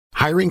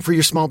Hiring for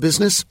your small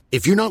business?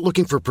 If you're not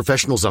looking for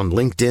professionals on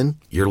LinkedIn,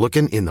 you're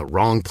looking in the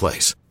wrong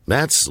place.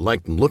 That's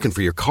like looking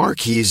for your car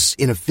keys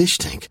in a fish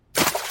tank.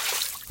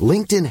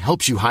 LinkedIn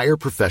helps you hire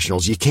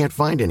professionals you can't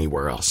find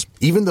anywhere else,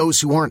 even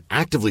those who aren't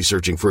actively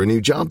searching for a new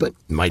job but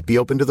might be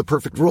open to the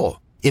perfect role.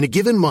 In a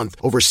given month,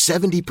 over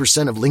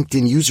 70% of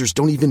LinkedIn users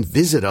don't even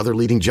visit other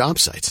leading job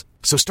sites.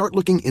 So start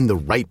looking in the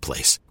right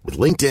place. With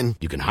LinkedIn,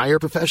 you can hire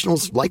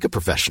professionals like a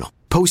professional.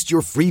 Post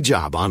your free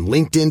job on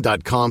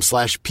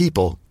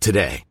linkedin.com/people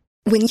today.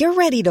 When you're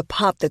ready to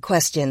pop the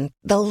question,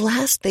 the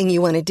last thing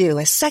you want to do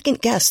is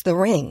second-guess the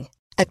ring.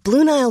 At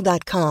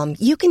BlueNile.com,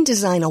 you can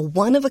design a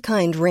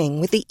one-of-a-kind ring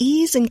with the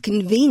ease and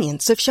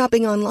convenience of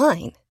shopping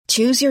online.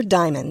 Choose your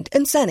diamond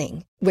and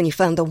setting. When you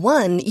find the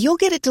one, you'll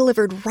get it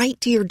delivered right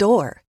to your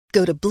door.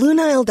 Go to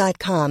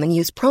BlueNile.com and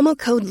use promo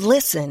code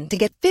LISTEN to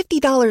get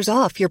 $50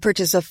 off your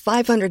purchase of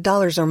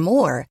 $500 or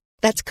more.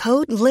 That's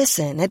code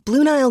LISTEN at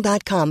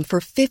BlueNile.com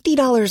for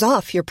 $50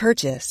 off your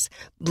purchase.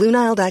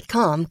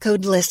 BlueNile.com,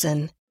 code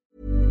LISTEN.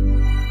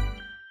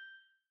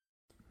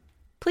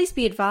 Please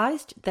be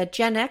advised that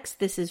Gen X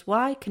This Is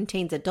Why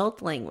contains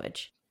adult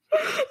language.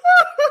 I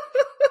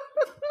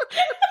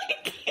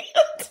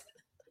can't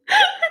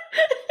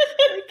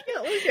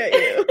look at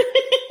you.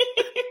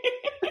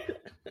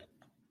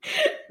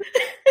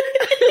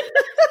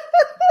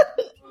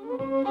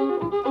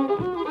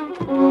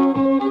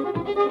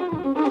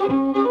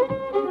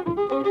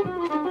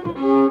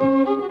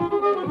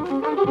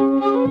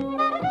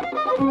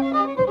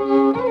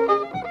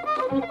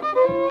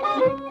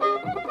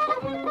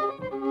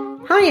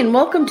 Hi, and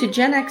welcome to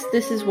Gen X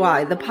This Is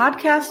Why, the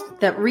podcast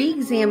that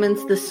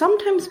re-examines the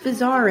sometimes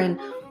bizarre and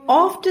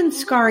often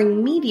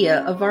scarring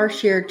media of our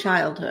shared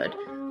childhood.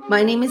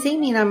 My name is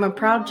Amy, and I'm a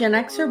proud Gen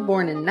Xer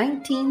born in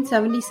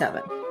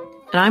 1977.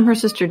 And I'm her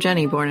sister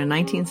Jenny, born in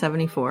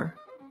 1974.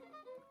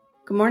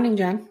 Good morning,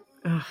 Jen.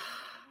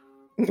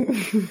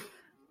 It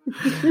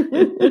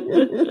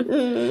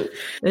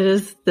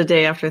is the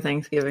day after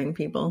Thanksgiving,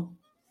 people.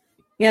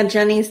 Yeah,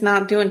 Jenny's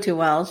not doing too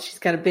well. She's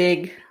got a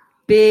big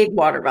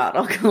water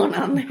bottle going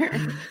on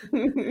there.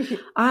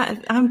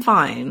 I'm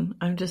fine.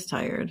 I'm just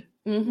tired.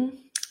 Mm-hmm.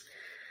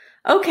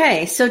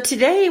 Okay, so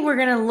today we're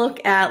going to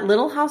look at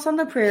Little House on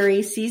the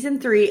Prairie, Season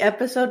 3,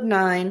 Episode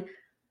 9,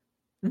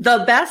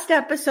 the best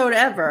episode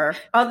ever,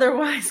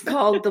 otherwise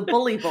called The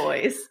Bully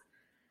Boys.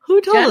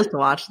 Who told us to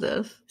watch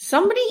this?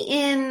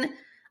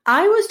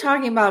 I was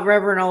talking about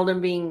Reverend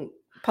Alden being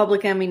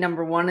Public Enemy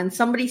 #1, and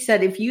somebody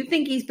said, if you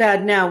think he's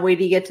bad now, wait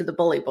till you get to The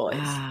Bully Boys.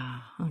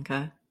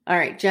 Okay. All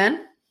right,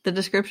 Jen? The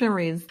description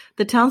reads,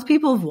 the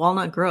townspeople of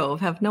Walnut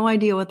Grove have no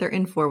idea what they're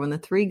in for when the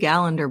three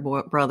Gallagher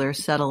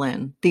brothers settle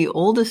in. The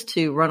oldest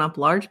two run up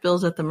large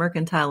bills at the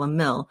mercantile and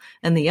mill,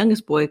 and the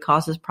youngest boy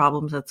causes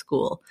problems at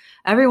school.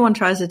 Everyone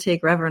tries to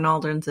take Reverend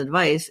Alden's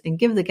advice and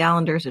give the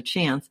Gallaghers a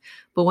chance,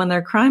 but when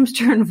their crimes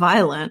turn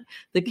violent,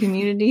 the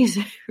community's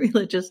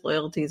religious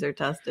loyalties are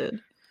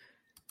tested.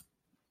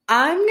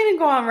 I'm going to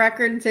go on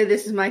record and say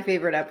this is my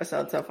favorite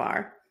episode so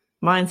far.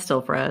 Mine's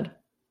still Fred.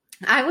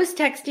 I was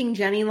texting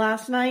Jenny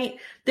last night.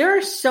 There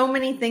are so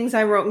many things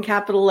I wrote in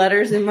capital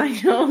letters in my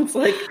notes.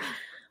 Like,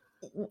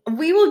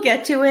 we will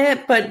get to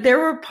it, but there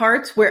were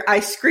parts where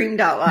I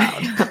screamed out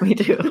loud. Me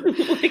too.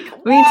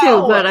 Me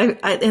too. But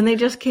and they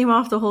just came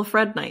off the whole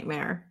Fred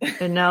nightmare,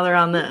 and now they're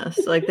on this.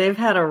 Like, they've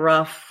had a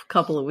rough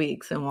couple of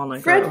weeks in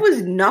Walnut Grove. Fred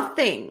was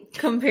nothing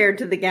compared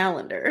to the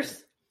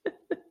Gallaghers.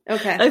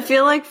 Okay. I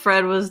feel like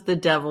Fred was the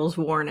devil's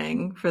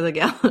warning for the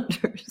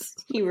Gallaghers.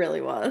 He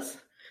really was.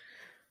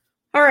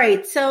 All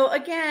right. So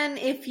again,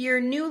 if you're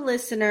a new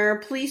listener,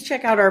 please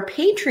check out our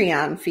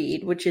Patreon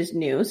feed, which is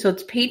new. So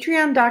it's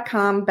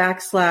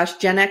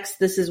patreon.com/Gen X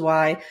This Is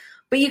Why.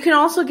 But you can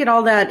also get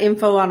all that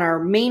info on our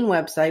main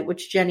website,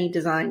 which Jenny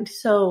designed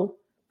so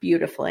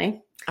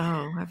beautifully.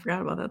 Oh, I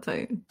forgot about that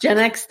site.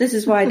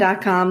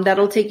 GenXThisIsWhy.com.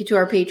 That'll take you to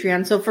our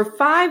Patreon. So for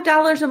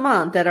 $5 a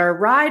month at our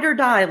ride or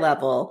die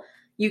level,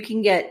 you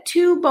can get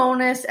 2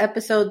 bonus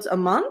episodes a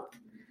month.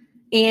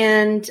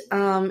 And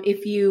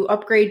if you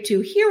upgrade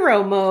to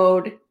hero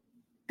mode,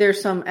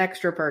 there's some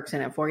extra perks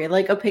in it for you,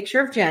 like a picture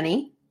of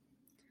Jenny.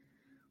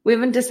 We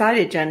haven't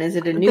decided, Jen. Is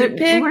it a nude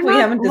pic? We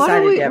haven't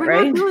decided yet, right?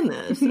 We're not doing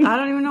this. I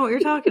don't even know what you're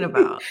talking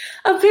about.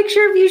 A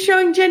picture of you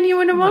showing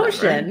genuine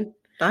emotion. Whatever.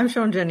 I'm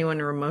showing genuine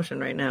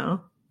emotion right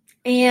now.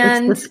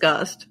 And it's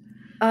disgust.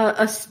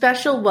 A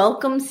special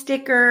welcome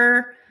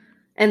sticker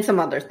and some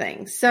other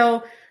things.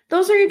 So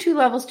those are your 2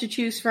 levels to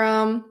choose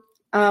from.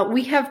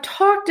 We have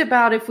talked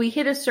about if we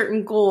hit a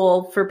certain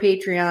goal for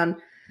Patreon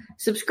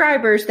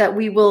subscribers that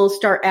we will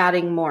start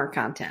adding more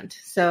content.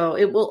 So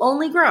it will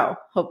only grow,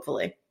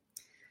 hopefully.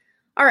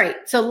 All right,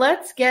 so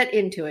let's get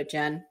into it,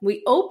 Jen.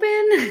 We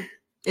open...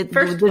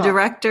 The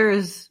director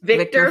is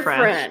Victor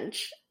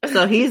French.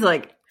 So he's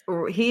like,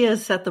 he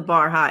has set the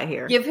bar high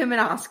here. Give him an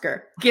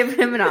Oscar. Give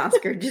him an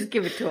Oscar. Just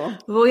give it to him.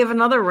 Well, we have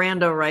another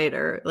rando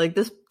writer. Like,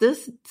 this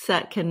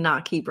set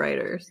cannot keep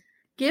writers.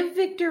 Give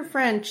Victor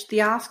French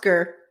the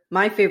Oscar...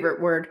 My favorite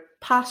word,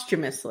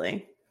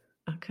 posthumously.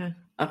 Okay.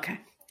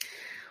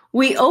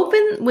 We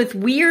open with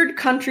weird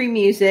country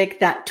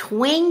music, that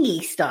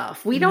twangy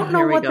stuff. We don't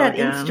know what that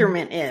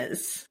instrument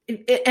is.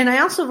 And I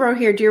also wrote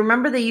here, do you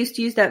remember they used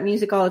to use that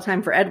music all the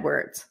time for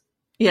Edwards?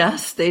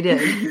 Yes, they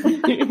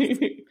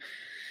did.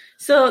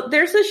 So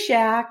there's a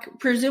shack,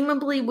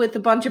 presumably with a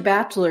bunch of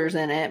bachelors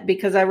in it,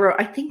 because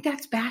I think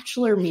that's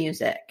bachelor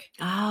music.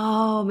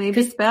 Oh,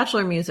 maybe it's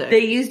bachelor music.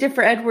 They used it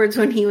for Edwards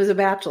when he was a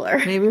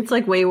bachelor. Maybe it's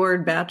like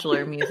wayward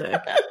bachelor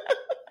music.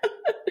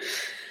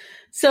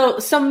 So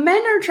some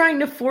men are trying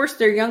to force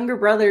their younger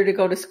brother to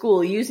go to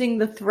school using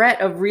the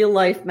threat of real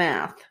life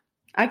math.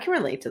 I can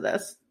relate to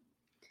this.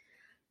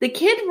 The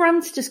kid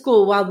runs to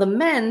school while the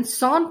men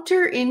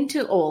saunter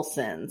into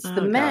Olsen's.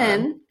 The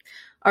men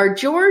are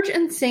George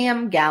and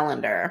Sam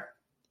Gallagher,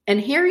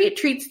 and Harriet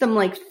treats them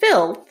like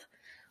filth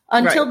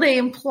until they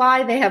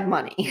imply they have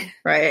money.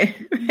 Right.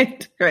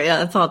 Yeah,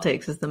 that's all it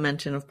takes is the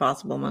mention of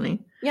possible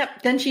money.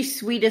 Yep. Then she's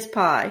sweet as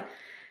pie.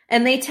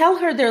 And they tell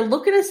her they're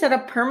looking to set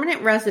up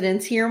permanent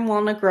residence here in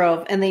Walnut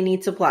Grove and they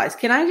need supplies.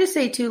 Can I just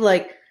say, too,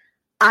 like,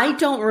 I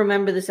don't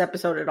remember this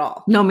episode at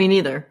all. No, me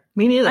neither.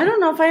 I don't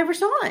know if I ever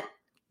saw it.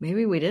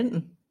 Maybe we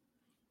didn't.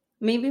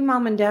 Maybe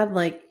Mom and Dad,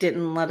 like,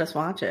 didn't let us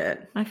watch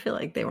it. I feel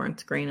like they weren't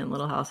screening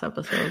Little House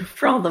episodes.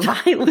 For all the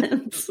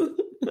violence.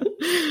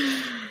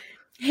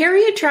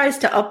 Harriet tries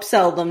to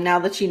upsell them now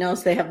that she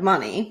knows they have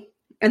money.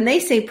 And they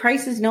say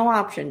price is no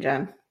option,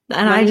 Jen.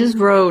 And I just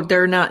wrote,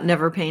 they're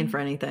never paying for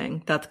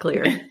anything. That's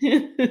clear.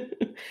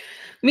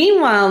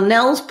 Meanwhile,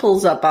 Nels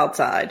pulls up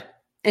outside.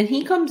 And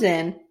he comes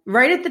in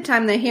right at the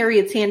time that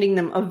Harriet's handing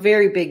them a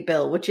very big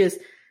bill, which is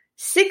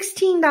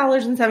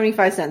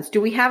 $16.75. Do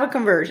we have a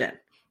conversion?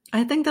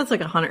 I think that's like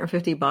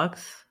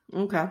 $150.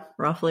 Okay.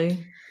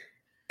 Roughly.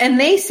 And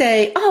they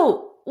say,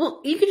 oh,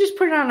 well, you could just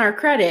put it on our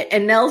credit.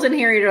 And Nels and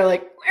Harriet are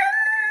like,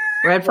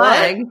 red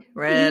flag.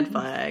 Red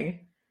flag.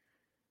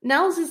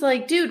 Nels is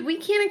like, dude, we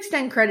can't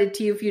extend credit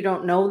to you if you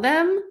don't know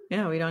them.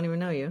 Yeah, we don't even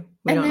know you.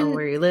 We don't know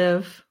where you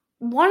live.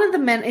 One of the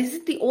men, is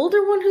it the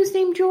older one who's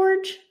named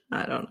George?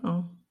 I don't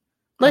know.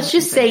 Let's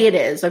just say it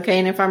is, okay?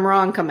 And if I'm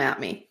wrong, come at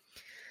me.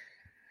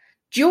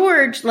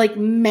 George, like,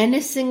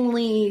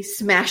 menacingly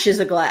smashes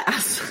a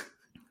glass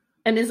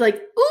and is like,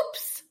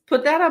 oops,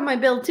 put that on my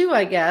bill too,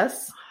 I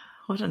guess.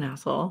 What an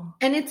asshole.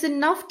 And it's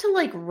enough to,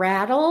 like,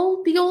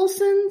 rattle the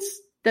Olsens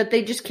that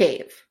they just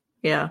cave.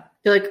 Yeah.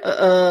 They're like,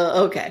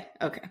 okay.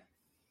 All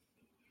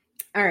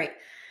right.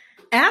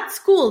 At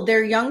school,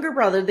 their younger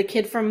brother, the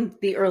kid from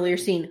the earlier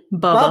scene,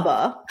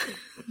 Bubba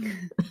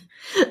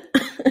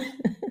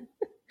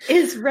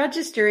is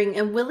registering,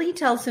 and Willie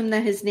tells him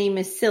that his name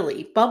is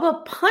Silly.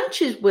 Bubba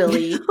punches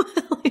Willie.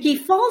 He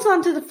falls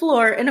onto the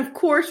floor, and of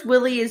course,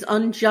 Willie is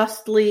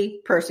unjustly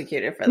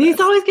persecuted for this.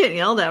 He's always getting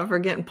yelled at for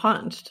getting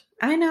punched.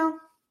 I know.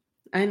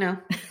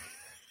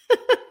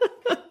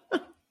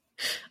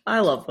 I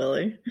love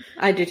Willie.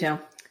 I do too.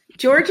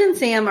 George and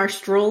Sam are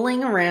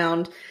strolling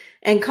around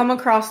and come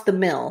across the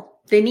mill.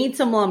 They need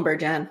some lumber,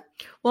 Jen.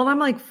 Well, I'm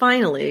like,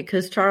 finally,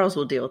 because Charles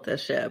will deal with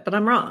this shit, but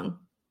I'm wrong.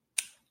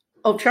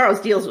 Oh, Charles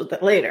deals with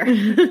it later.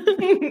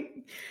 They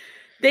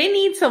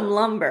need some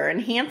lumber, and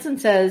Hanson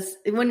says,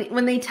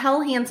 when they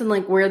tell Hanson,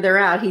 like, where they're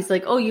at, he's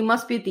like, oh, you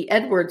must be at the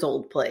Edwards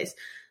old place.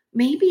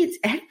 Maybe it's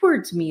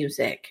Edwards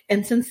music,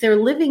 and since they're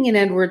living in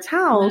Edwards'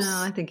 house...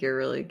 No, I think you're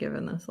really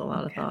giving this a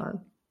lot of thought.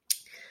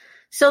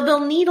 So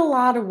they'll need a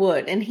lot of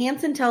wood, and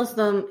Hanson tells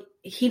them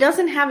he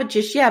doesn't have it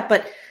just yet,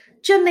 but,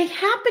 Jen, they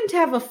happen to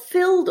have a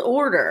filled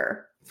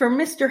order for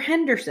Mr.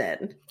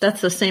 Henderson.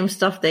 That's the same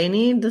stuff they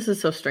need? This is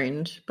so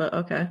strange, but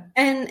okay.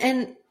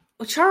 And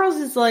Charles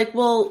is like,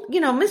 well, you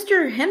know,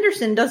 Mr.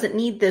 Henderson doesn't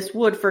need this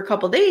wood for a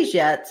couple days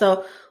yet,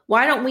 so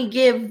why don't we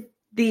give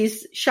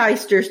these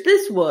shysters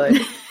this wood,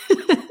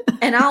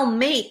 and I'll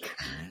make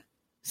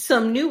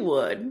some new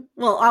wood.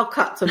 Well, I'll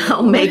cut some new wood.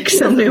 I'll make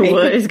some new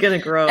wood. It's going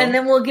to grow. And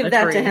then we'll give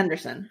that to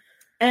Henderson.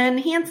 And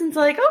Hanson's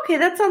like, okay,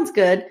 that sounds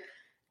good.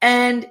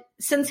 And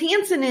since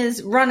Hanson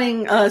is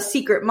running a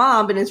secret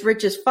mob and is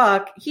rich as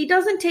fuck, he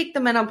doesn't take the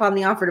men up on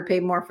the offer to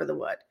pay more for the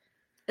wood.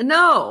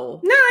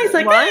 No, he's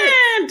like,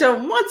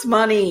 what's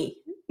money?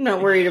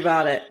 Not worried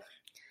about it.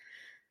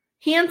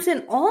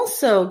 Hanson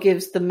also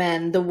gives the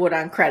men the wood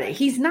on credit.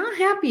 He's not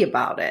happy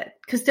about it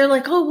because they're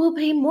like, oh, we'll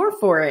pay more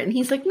for it. And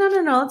he's like, no,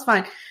 that's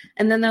fine.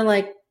 And then they're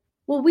like,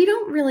 well, we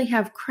don't really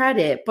have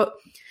credit, but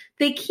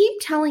they keep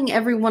telling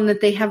everyone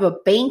that they have a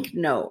bank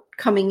note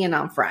coming in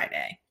on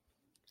Friday.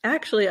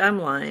 Actually, I'm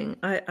lying.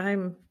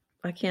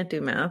 I can't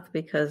do math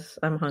because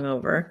I'm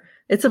hungover.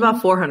 It's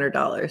about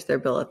 $400, their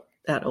bill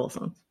at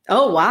Olsen's.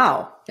 Oh,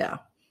 wow. Yeah.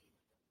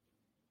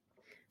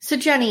 So,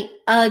 Jenny,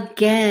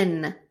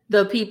 again,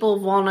 the people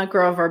of Walnut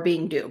Grove are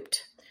being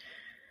duped.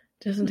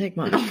 Doesn't take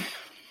much.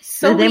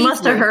 So they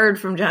must have heard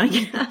from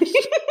Johnny Cash.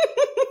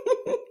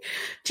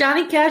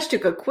 Johnny Cash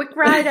took a quick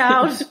ride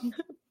out.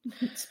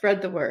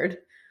 Spread the word.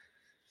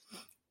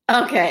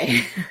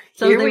 Okay.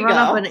 So here they we run go.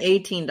 up an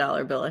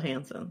 $18 bill at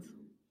Hanson's.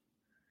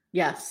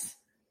 Yes.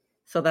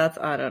 So that's,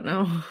 I don't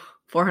know,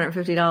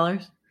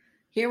 $450.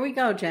 Here we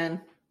go,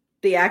 Jen.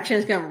 The action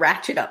is going to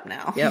ratchet up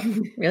now. Yep.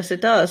 Yes, it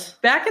does.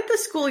 Back at the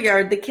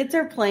schoolyard, the kids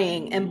are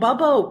playing, and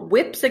Bubba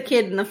whips a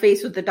kid in the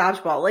face with the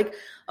dodgeball. Like,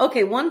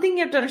 okay, one thing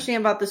you have to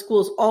understand about the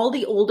school is all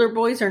the older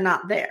boys are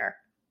not there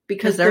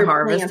because they're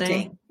harvesting.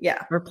 Planting.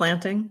 Yeah. We're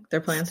planting.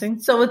 They're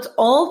planting. So it's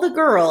all the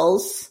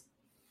girls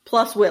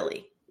plus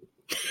Willie.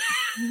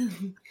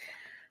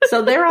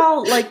 So they're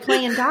all like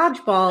playing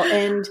dodgeball,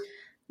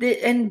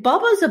 and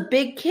Bubba's a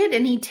big kid,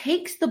 and he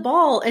takes the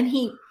ball and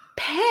he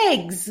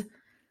pegs.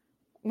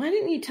 Why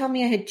didn't you tell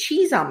me I had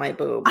cheese on my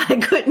boob? I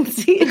couldn't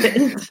see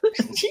it.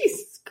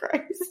 Jesus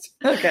Christ.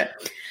 Okay.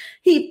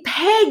 He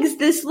pegs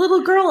this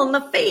little girl in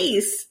the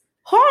face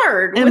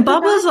hard. And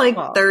Bubba's like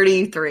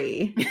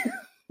 33.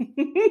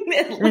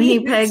 And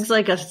he pegs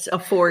like a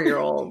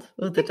 4-year-old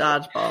with the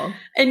dodgeball.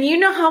 And you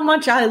know how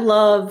much I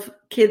love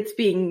kids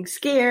being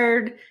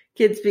scared,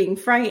 kids being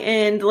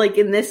frightened, like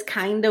in this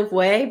kind of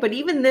way. But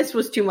even this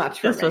was too much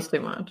for me. This was too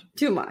much.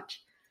 Too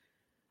much.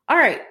 All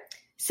right.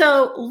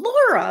 So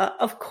Laura,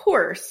 of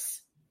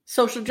course,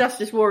 social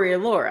justice warrior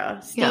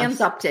Laura,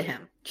 stands up to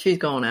him. She's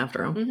going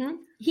after him. Mm-hmm.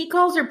 He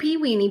calls her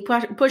Pee-wee and he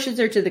pushes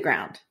her to the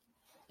ground.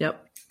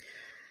 Yep.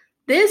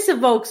 This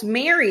evokes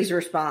Mary's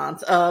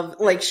response of,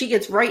 like, she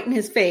gets right in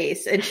his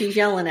face and she's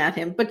yelling at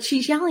him. But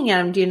she's yelling at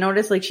him. Do you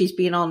notice, like, she's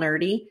being all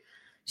nerdy?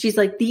 She's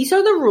like, these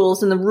are the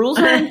rules and the rules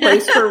are in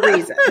place for a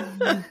reason.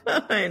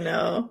 I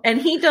know.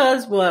 And he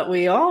does what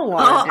we all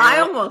want. Oh, I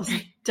almost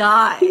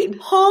died. He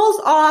pulls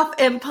off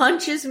and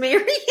punches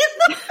Mary in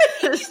the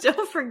face.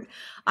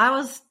 I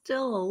was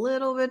still a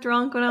little bit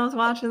drunk when I was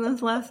watching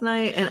this last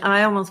night, and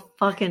I almost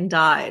fucking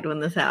died when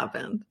this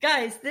happened.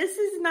 Guys, this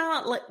is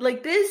not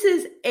like this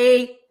is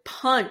a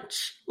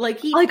punch. Like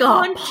he like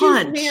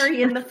punches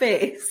Mary in the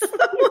face.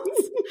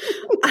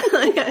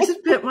 I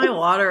spit my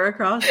water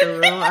across the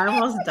room. I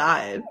almost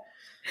died.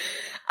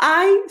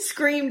 I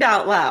screamed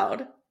out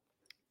loud.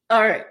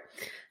 All right.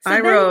 So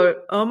I wrote,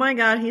 oh my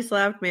God, he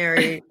slapped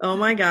Mary. Oh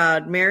my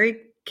God, Mary,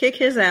 kick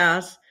his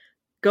ass.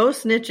 Go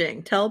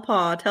snitching. Tell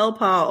Pa.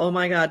 Oh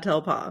my God,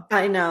 tell Pa.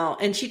 I know.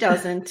 And she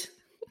doesn't.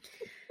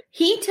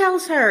 He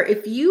tells her,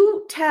 if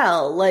you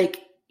tell,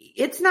 like,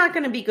 it's not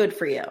going to be good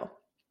for you.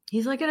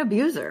 He's like an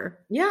abuser.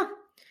 Yeah.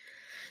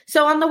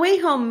 So on the way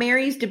home,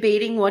 Mary's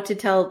debating what to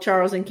tell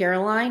Charles and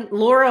Caroline.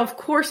 Laura, of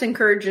course,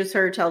 encourages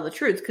her to tell the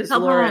truth because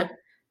Laura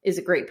is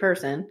a great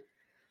person.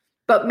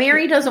 But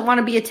Mary doesn't want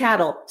to be a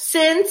tattle.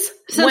 Since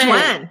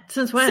when?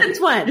 Since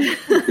when?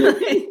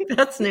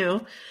 That's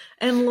new.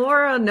 And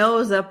Laura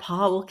knows that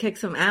Pa will kick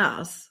some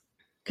ass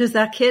because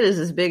that kid is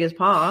as big as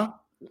Pa.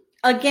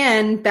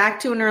 Again, back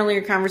to an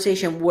earlier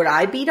conversation. Would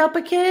I beat up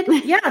a kid?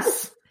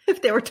 Yes.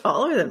 If they were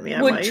taller than me,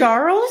 I would might.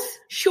 Charles?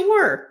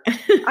 Sure.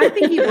 I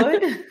think he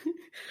would.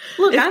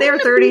 Look, if they're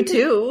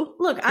 32.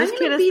 Look, I'm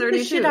going to beat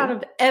the shit out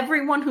of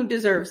everyone who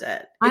deserves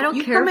it. I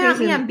don't care if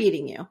me, I'm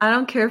beating you. I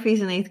don't care if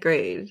he's in 8th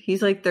grade.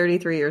 He's like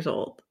 33 years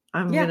old.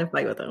 I'm going to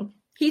fight with him.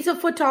 He's a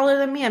foot taller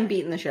than me. I'm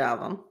beating the shit out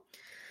of him.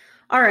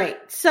 All right.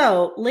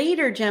 So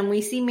later, Jen,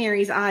 we see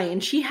Mary's eye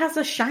and she has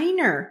a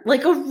shiner,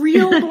 like a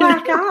real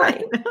black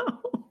eye.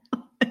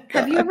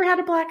 Have you ever had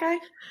a black eye?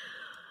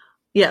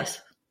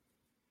 Yes.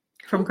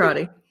 From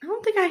karate. I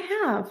don't think I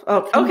have.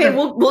 Oh, okay.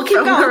 We'll keep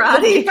going.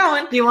 Karate. We'll keep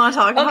going. Do you want to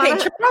talk about it?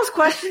 Okay. Charles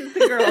questions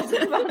the girls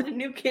about a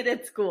new kid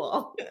at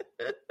school.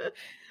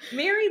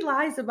 Mary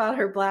lies about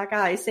her black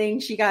eye,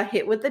 saying she got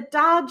hit with a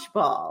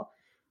dodgeball.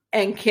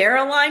 And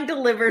Caroline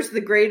delivers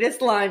the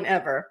greatest line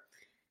ever.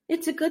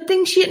 It's a good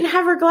thing she didn't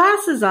have her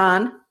glasses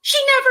on. She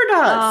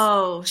never does.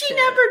 Oh, she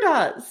never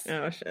does.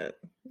 Oh, shit.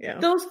 Yeah.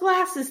 Those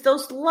glasses,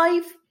 those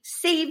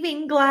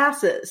life-saving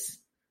glasses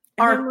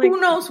are who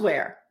knows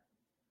where.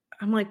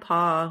 I'm like,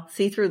 Pa,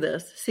 see through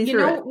this. See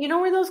through it. You know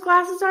where those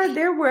glasses are?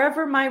 They're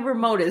wherever my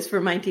remote is for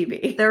my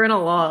TV. They're in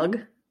a log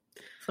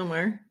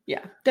somewhere.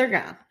 Yeah, they're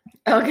gone.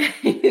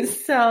 Okay,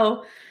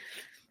 so.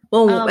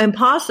 Well, and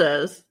Pa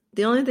says,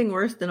 the only thing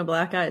worse than a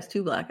black eye is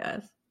 2 black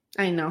eyes.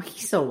 I know,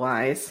 he's so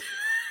wise.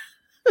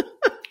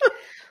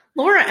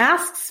 Laura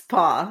asks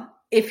Pa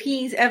if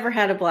he's ever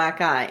had a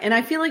black eye. And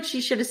I feel like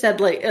she should have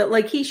said,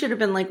 like he should have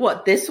been like,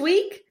 what, this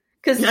week?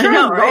 Because I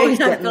know, right?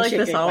 I feel like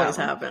this always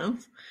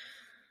happens.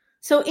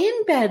 So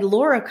in bed,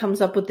 Laura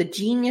comes up with the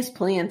genius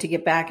plan to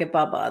get back at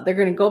Bubba. They're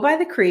going to go by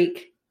the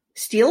creek,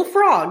 steal a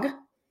frog,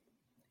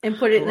 and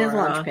put it in his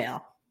lunch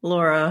pail.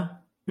 Laura,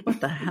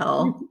 what the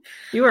hell?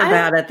 You are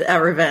bad at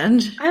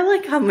revenge. I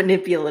like how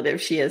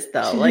manipulative she is,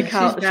 though. She's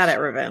bad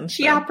at revenge.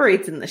 She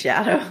operates in the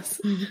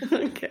shadows.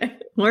 Okay.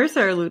 Where's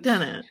our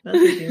lieutenant? That's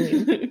what you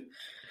mean.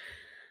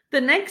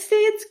 The next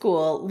day at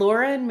school,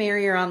 Laura and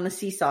Mary are on the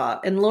seesaw,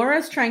 and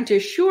Laura's trying to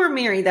assure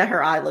Mary that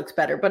her eye looks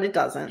better, but it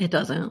doesn't. It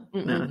doesn't.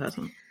 Mm-mm. No, it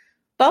doesn't.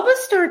 Bubba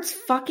starts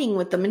fucking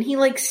with them, and he,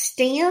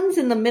 stands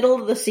in the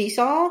middle of the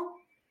seesaw,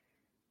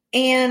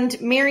 and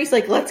Mary's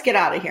like, let's get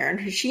out of here.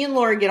 And she and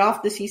Laura get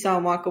off the seesaw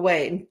and walk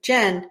away. And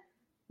Jen,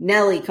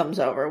 Nellie comes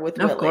over with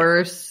Willie. Of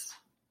course.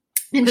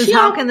 Because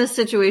how can this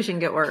situation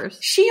get worse?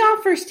 She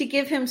offers to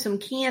give him some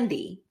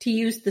candy to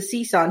use the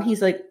seesaw, and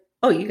he's like,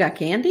 oh, you got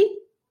candy?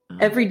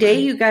 Every day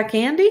you got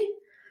candy?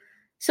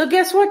 So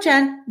guess what,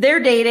 Jen?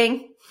 They're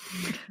dating.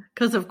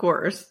 Because of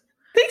course.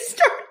 They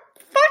start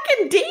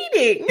fucking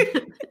dating.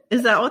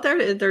 Is that what they're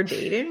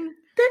dating?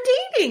 They're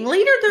dating.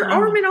 Later, they're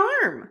arm in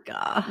arm.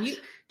 Gosh.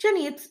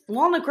 Jenny, it's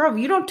Walnut Grove.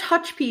 You don't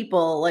touch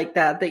people like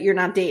that you're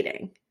not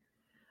dating.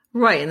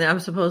 Right, and I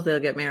suppose they'll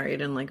get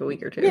married in like a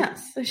week or two.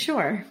 Yes,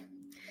 sure.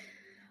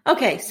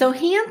 Okay, so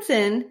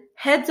Hanson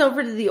heads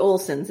over to the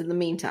Olsons in the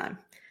meantime.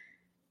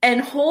 And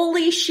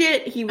holy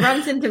shit, he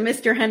runs into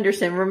Mr.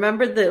 Henderson.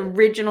 Remember the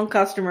original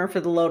customer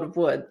for the load of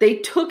wood? They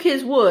took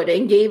his wood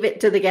and gave it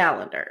to the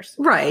Gallanders.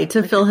 Right,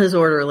 to fill his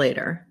order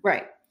later.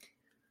 Right.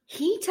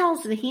 He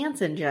tells the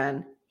Hanson,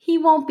 Jen, he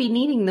won't be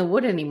needing the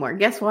wood anymore.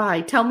 Guess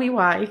why? Tell me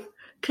why.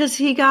 Because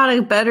he got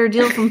a better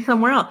deal from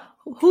somewhere else.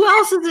 Who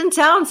else is in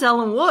town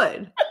selling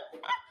wood?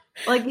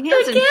 Like,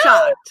 Hanson's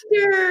shocked.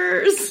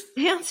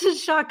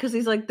 Hanson's shocked because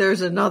he's like, there's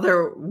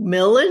another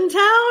mill in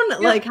town? Yep.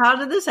 Like, how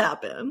did this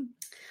happen?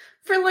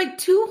 For like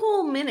 2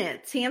 whole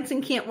minutes,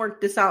 Hanson can't work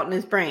this out in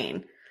his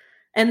brain.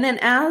 And then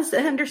as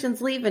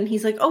Henderson's leaving,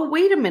 he's like, oh,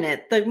 wait a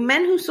minute. The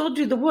men who sold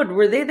you the wood,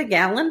 were they the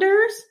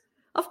Gallanders?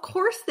 Of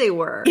course they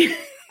were.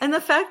 And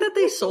the fact that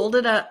they sold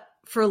it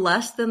for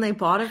less than they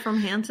bought it from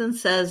Hanson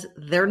says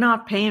they're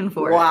not paying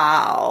for it.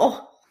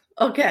 Wow.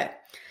 Okay.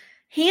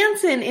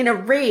 Hanson, in a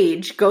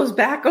rage, goes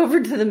back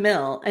over to the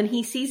mill and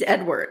he sees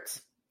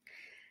Edwards.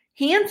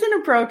 Hanson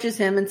approaches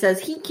him and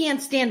says he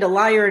can't stand a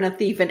liar and a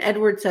thief. And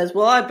Edwards says,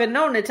 well, I've been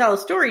known to tell a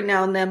story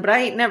now and then, but I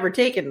ain't never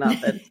taken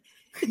nothing.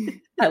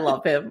 I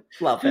love him.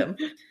 Love him.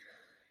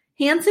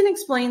 Hanson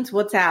explains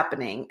what's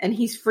happening and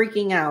he's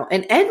freaking out.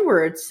 And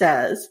Edwards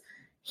says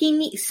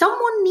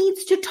someone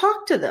needs to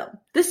talk to them.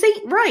 This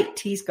ain't right,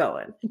 he's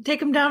going.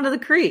 Take them down to the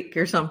creek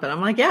or something. I'm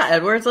like, yeah,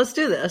 Edwards, let's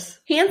do this.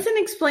 Hanson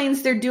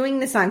explains they're doing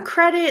this on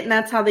credit, and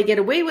that's how they get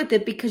away with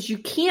it, because you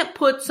can't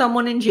put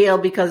someone in jail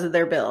because of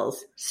their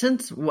bills.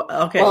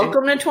 Okay.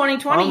 Welcome to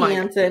 2020,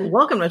 Hanson.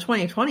 Welcome to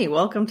 2020.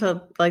 Welcome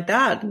to, like,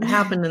 that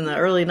happened in the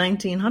early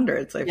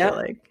 1900s, I feel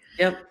like.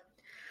 Yep.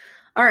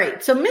 All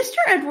right, so Mr.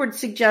 Edwards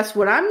suggests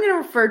what I'm going to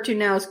refer to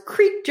now as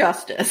creek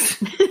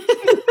justice.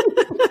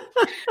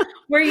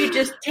 Where you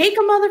just take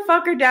a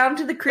motherfucker down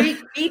to the creek,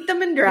 beat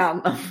them, and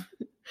drown them.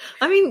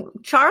 I mean,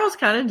 Charles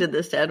kind of did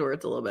this to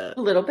Edwards a little bit.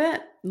 A little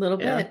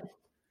bit.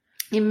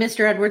 In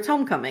Mr. Edwards'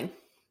 Homecoming.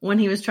 When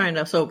he was trying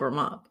to sober him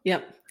up.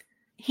 Yep.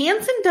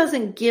 Hanson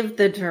doesn't give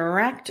the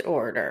direct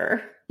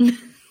order.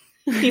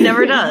 He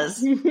never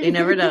does. He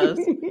never does.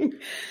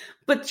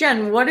 But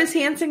Jen, what is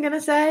Hanson going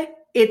to say?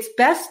 It's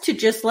best to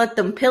just let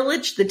them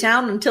pillage the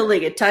town until they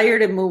get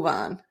tired and move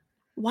on.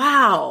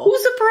 Wow.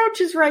 Whose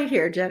approach is right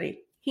here, Jenny?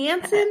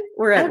 Hanson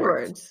or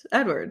Edwards?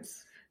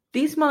 Edwards.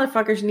 These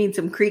motherfuckers need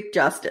some creek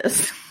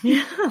justice.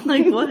 Yeah,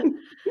 like what?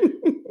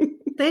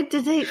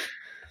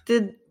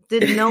 Did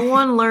no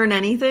one learn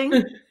anything?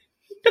 No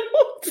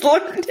one's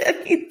learned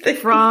anything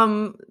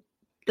from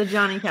the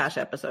Johnny Cash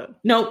episode.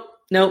 Nope.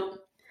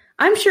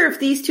 I'm sure if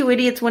these two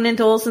idiots went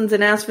into Olson's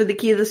and asked for the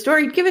key of the store,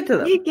 he'd give it to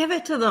them. He'd give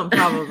it to them,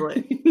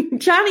 probably.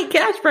 Johnny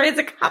Cash probably has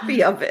a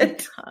copy of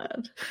it.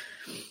 God.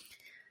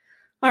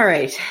 All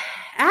right.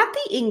 At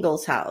the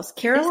Ingalls house,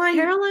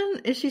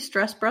 is she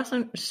stress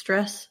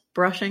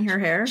brushing her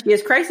hair? She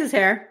has crisis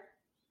hair.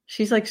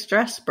 She's like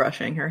stress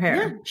brushing her hair.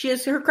 Yeah, she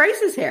has her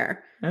crisis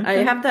hair. Okay.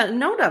 I have that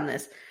note on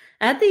this.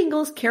 At the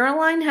Ingalls,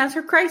 Caroline has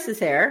her crisis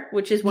hair,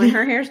 which is when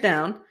her hair's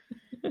down.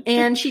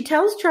 And she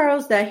tells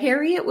Charles that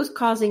Harriet was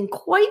causing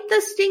quite the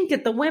stink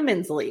at the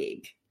women's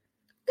league.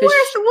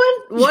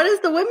 What is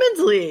the women's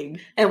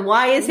league? And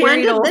why is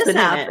Harriet Olsen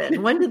in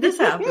it? When did this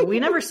happen? We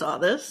never saw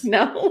this.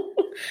 No.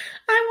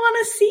 I want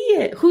to see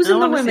it. Who's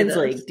in the women's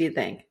league, do you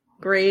think?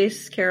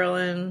 Grace,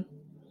 Carolyn,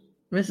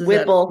 Mrs.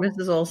 Whipple.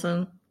 Mrs.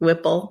 Olsen,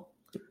 Whipple.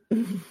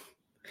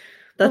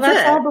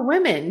 That's all the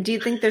women. Do you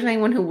think there's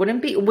anyone who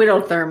wouldn't be?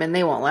 Widow Thurman,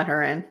 they won't let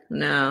her in.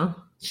 No.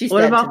 She's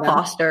what dead about to them.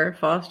 Foster?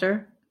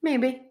 Foster?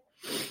 Maybe.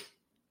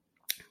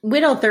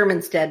 Widow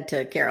Thurman's dead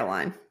to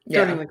Caroline.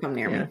 Don't even come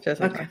near me.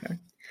 Okay.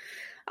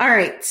 All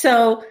right.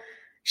 So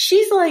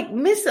she's like,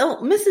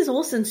 Mrs.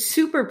 Olsen's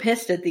super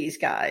pissed at these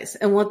guys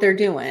and what they're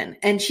doing.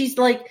 And she's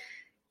like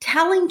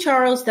telling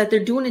Charles that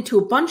they're doing it to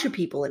a bunch of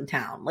people in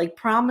town, like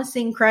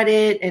promising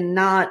credit and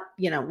not,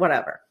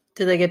 whatever.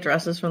 Did they get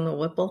dresses from the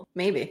Whipple?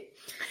 Maybe.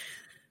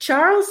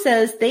 Charles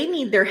says they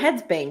need their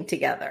heads banged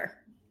together.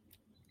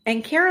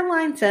 And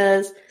Caroline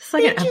says it's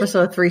like an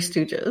episode of Three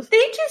Stooges.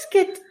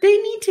 They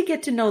need to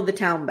get to know the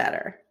town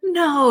better.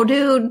 No,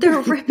 dude,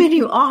 they're ripping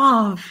you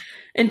off.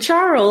 And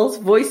Charles,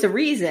 voice of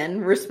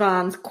reason,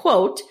 responds,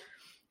 quote,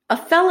 a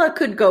fella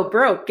could go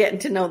broke getting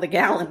to know the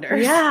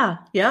Gallanders. Yeah.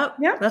 Yep.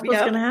 That's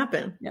what's going to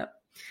happen. Yep.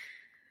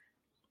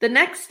 The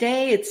next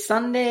day, it's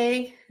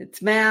Sunday.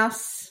 It's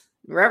Mass.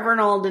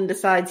 Reverend Alden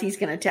decides he's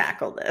going to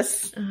tackle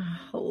this.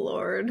 Oh,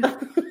 Lord.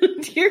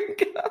 Dear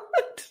God.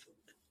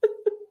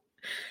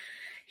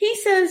 He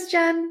says,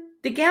 Jen,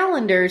 the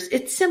Gallanders,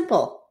 it's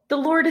simple. The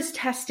Lord is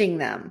testing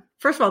them.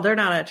 First of all, they're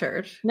not at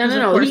church.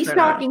 No. He's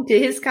talking to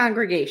his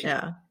congregation.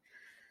 Yeah.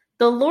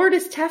 The Lord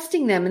is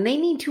testing them, and they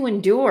need to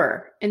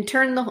endure and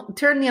turn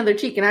the other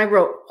cheek. And I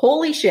wrote,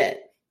 holy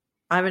shit.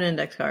 I have an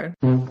index card.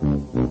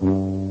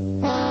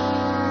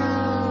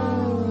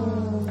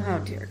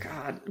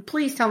 God.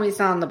 Please tell me it's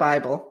not in the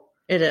Bible.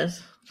 It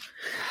is.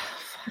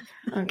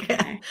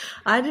 Okay.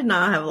 I did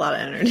not have a lot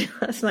of energy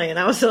last night, and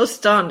I was so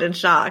stunned and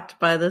shocked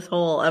by this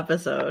whole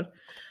episode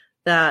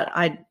that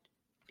I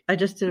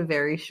just did a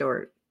very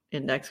short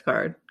index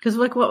card. Because,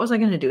 like, what was I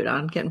going to do it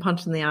on? Getting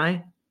punched in the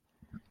eye?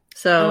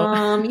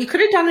 So you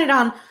could have done it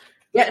on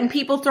getting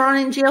people thrown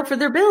in jail for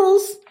their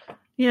bills.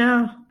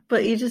 Yeah,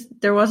 but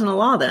there wasn't a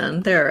law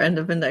then. There, end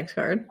of index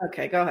card.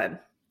 Okay, go ahead.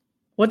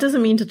 What does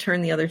it mean to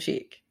turn the other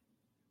cheek?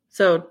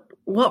 So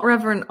what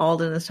Reverend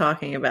Alden is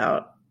talking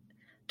about,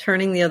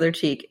 turning the other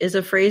cheek, is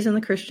a phrase in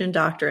the Christian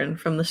doctrine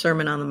from the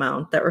Sermon on the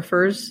Mount that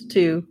refers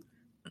to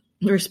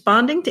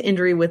responding to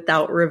injury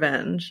without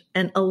revenge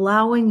and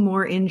allowing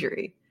more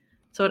injury.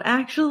 So it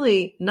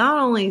actually not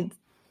only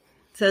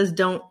says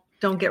don't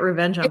get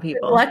revenge on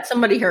people. Let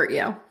somebody hurt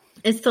you.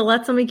 It's to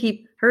let somebody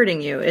keep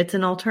hurting you. It's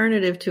an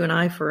alternative to an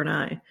eye for an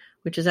eye,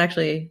 which is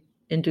actually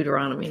in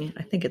Deuteronomy.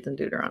 I think it's in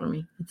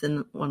Deuteronomy. It's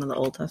in one of the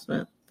Old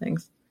Testament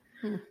things.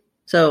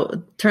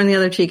 So turn the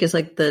other cheek is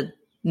like the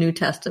New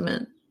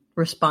Testament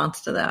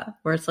response to that,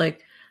 where it's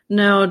like,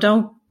 no,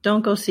 don't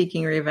go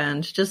seeking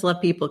revenge. Just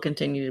let people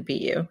continue to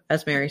beat you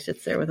as Mary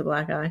sits there with a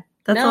black eye.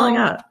 That's all I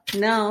got.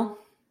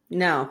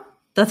 No.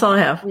 That's all I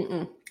have.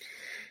 Mm-mm.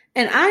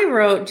 And I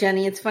wrote,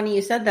 Jenny, it's funny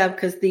you said that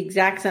because the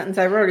exact sentence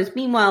I wrote is,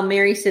 meanwhile,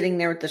 Mary's sitting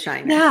there with the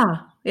shiner. Yeah.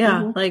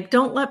 Mm-hmm. Like,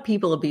 don't let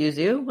people abuse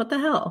you. What the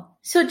hell?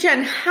 So,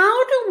 Jen,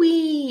 how do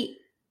we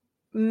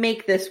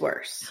make this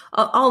worse?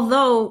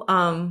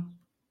 Although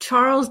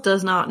Charles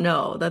does not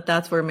know that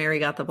that's where Mary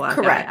got the black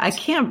eye. I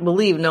can't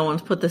believe no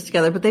one's put this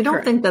together, but they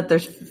don't think that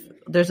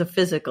there's a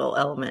physical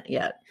element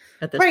yet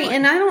at this point. Right,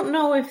 and I don't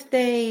know if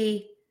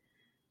they...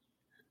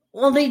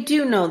 Well, they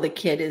do know the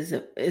kid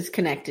is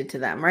connected to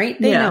them, right?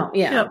 They know.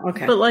 Yeah.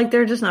 Okay. But like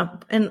they're just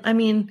not, and I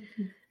mean,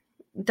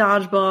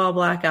 dodgeball,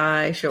 black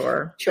eye,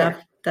 sure.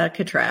 That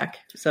could track.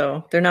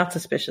 So they're not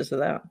suspicious of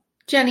that.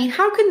 Jenny,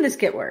 how can this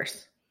get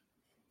worse?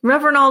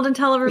 Reverend Alden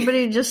tell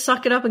everybody to just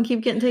suck it up and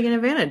keep getting taken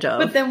advantage of.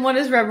 But then what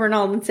does Reverend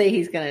Alden say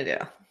he's going to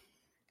do?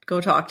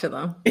 Go talk to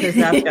them, because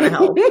that's going to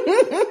help.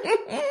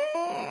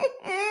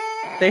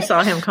 They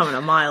saw him coming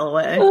a mile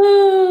away.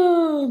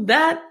 Oh,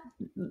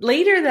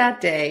 later that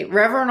day,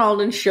 Reverend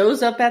Alden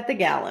shows up at the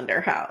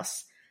Gallagher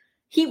house.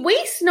 He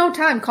wastes no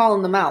time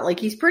calling them out. Like,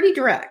 he's pretty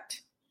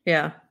direct.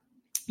 Yeah.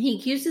 He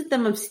accuses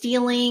them of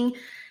stealing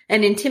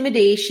and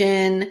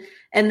intimidation.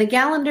 And the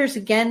Gallaghers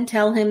again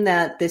tell him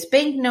that this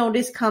banknote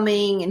is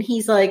coming. And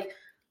he's like,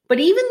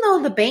 but even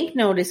though the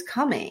banknote is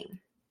coming,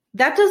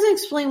 that doesn't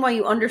explain why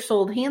you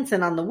undersold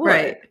Hanson on the wood.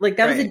 Right. Like,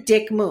 that was a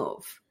dick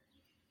move.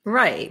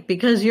 Right.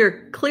 Because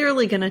you're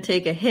clearly going to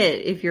take a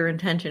hit if your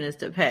intention is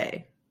to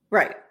pay.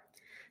 Right.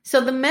 So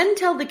the men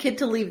tell the kid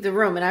to leave the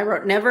room, and I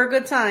wrote, never a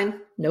good sign.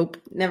 Nope.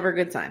 Never a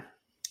good sign.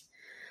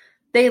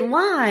 They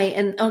lie,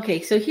 and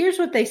okay, so here's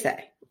what they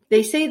say.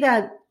 They say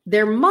that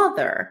their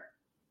mother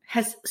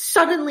has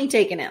suddenly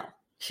taken ill.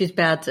 She's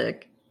bad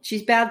sick.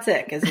 She's bad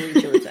sick, as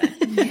Alicia would say.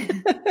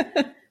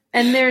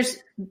 And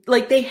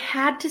they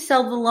had to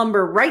sell the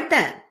lumber right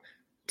then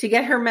to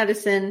get her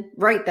medicine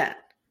right then.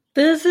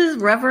 This is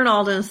Reverend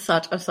Alden,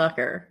 such a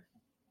sucker.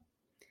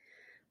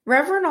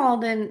 Reverend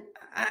Alden...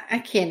 I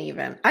can't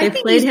even. I'm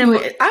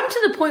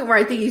to the point where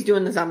I think he's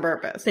doing this on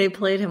purpose. They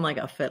played him like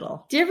a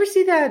fiddle. Do you ever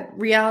see that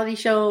reality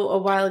show a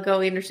while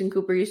ago Anderson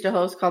Cooper used to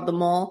host called The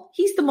Mole?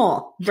 He's the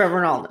mole,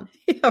 Reverend Alden.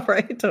 Yeah,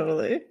 right,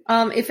 totally.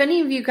 If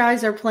any of you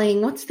guys are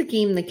playing, what's the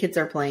game the kids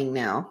are playing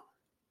now?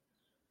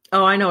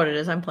 Oh, I know what it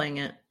is. I'm playing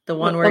it. The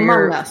one where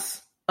Among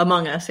Us.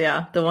 Among Us,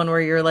 yeah. The one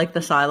where you're like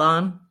the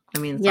Cylon. I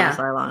mean, it's not a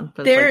Cylon.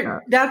 But it's like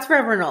that's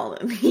Reverend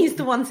Alden. He's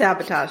the one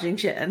sabotaging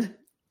shit.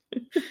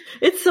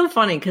 It's so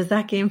funny because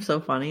that game's so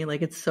funny.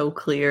 Like, it's so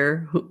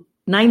clear.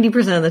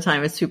 90% of the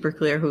time, it's super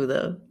clear who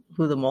the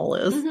mole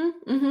is.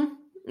 Mm-hmm, mm-hmm.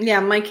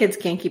 Yeah, my kids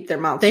can't keep their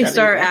mouths shut. They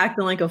start either.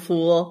 acting like a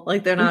fool.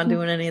 Like, they're not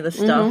doing any of the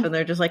stuff, and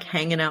they're just like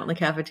hanging out in the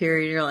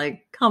cafeteria. And you're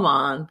like, come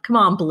on,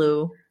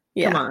 Blue.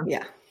 Yeah, come on.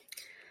 Yeah.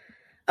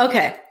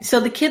 Okay, so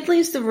the kid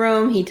leaves the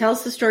room. He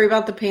tells the story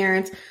about the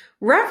parents.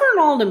 Reverend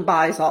Alden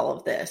buys all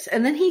of this,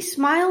 and then he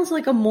smiles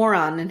like a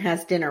moron and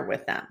has dinner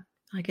with them.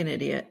 Like an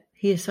idiot.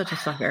 He is such a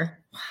sucker.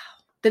 Wow.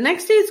 The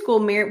next day at school,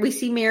 we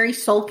see Mary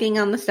sulking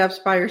on the steps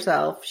by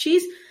herself.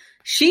 She's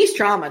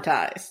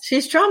traumatized.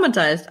 She's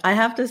traumatized. I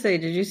have to say,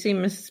 did you see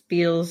Miss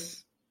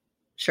Beadle's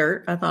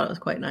shirt? I thought it was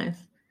quite nice.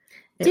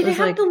 Did it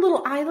have the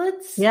little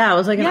eyelets? Yeah, it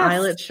was like an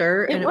eyelet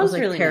shirt, and it was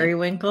like really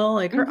periwinkle.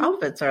 Like, her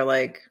outfits are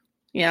like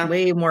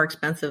way more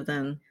expensive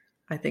than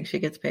I think she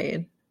gets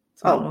paid.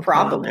 So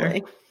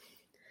probably.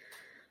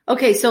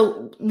 Okay,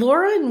 so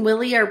Laura and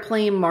Willie are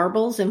playing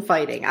marbles and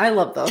fighting. I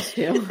love those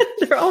two.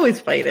 They're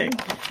always fighting.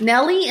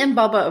 Nellie and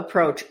Bubba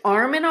approach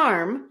arm in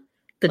arm.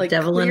 The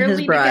devil and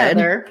his bride.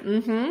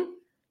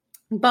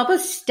 Mm-hmm. Bubba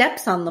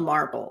steps on the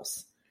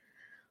marbles.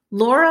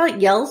 Laura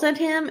yells at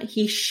him.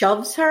 He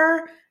shoves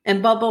her,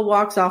 and Bubba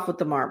walks off with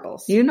the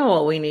marbles. You know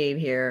what we need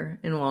here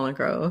in Walnut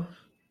Grove.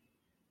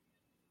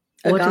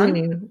 What gun? do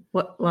we need?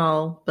 What?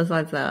 Well,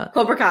 besides that.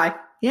 Cobra Kai.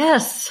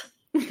 Yes.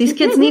 These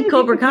kids need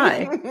Cobra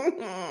Kai.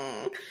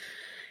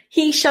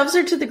 He shoves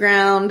her to the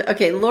ground.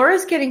 Okay,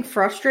 Laura's getting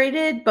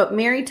frustrated, but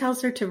Mary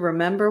tells her to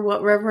remember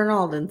what Reverend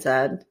Alden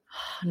said.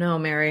 No,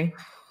 Mary.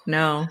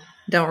 No,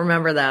 don't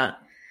remember that.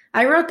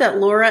 I wrote that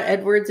Laura,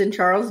 Edwards, and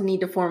Charles need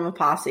to form a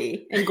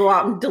posse and go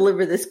out and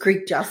deliver this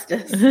Greek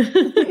justice.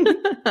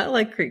 I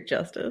like Greek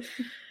justice.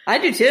 I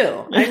do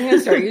too. I'm going to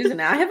start using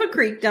it. I have a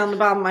creek down the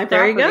bottom of my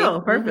property. There you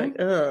go. Perfect.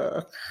 Mm-hmm.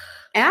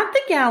 At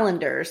the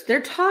Gallanders,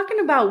 they're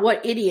talking about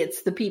what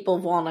idiots the people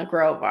of Walnut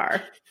Grove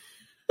are.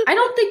 I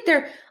don't think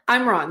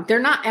I'm wrong. They're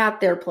not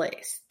at their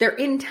place. They're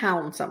in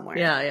town somewhere.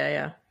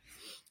 Yeah.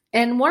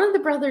 And one of the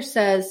brothers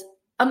says,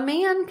 a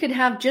man could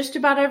have just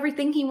about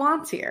everything he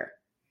wants here.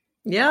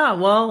 Yeah,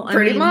 well,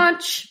 Pretty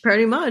much.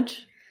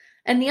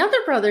 And the other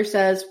brother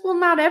says, well,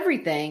 not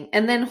everything.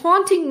 And then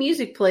haunting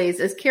music plays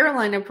as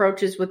Caroline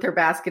approaches with her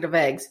basket of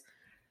eggs.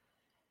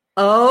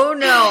 Oh,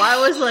 no.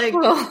 I was like,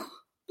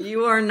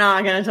 you are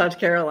not going to touch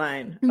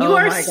Caroline. You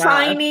are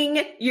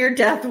signing your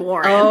death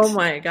warrant. Oh,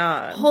 my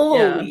God.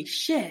 Holy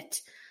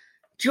shit.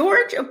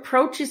 George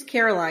approaches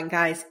Caroline,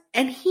 guys,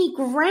 and he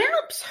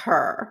grabs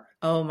her.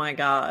 Oh, my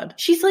God.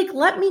 She's like,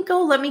 let me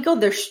go.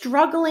 They're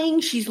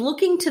struggling. She's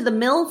looking to the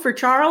mill for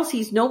Charles.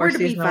 He's nowhere to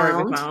be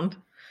found.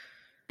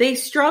 They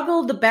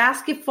struggle. The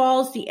basket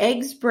falls. The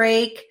eggs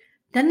break.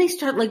 Then they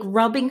start like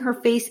rubbing her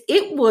face.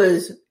 It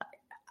was,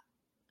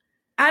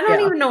 I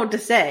don't even know what to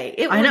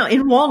say. I know,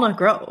 in Walnut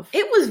Grove.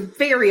 It was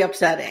very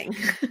upsetting.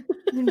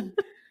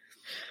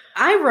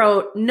 I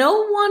wrote,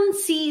 no one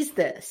sees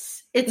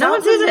this. It's out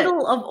in the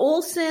middle of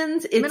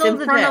Olson's. It's in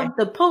front of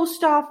the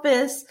post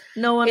office.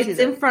 No one sees it. It's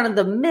in front of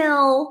the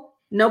mill.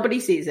 Nobody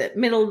sees it.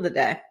 Middle of the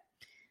day.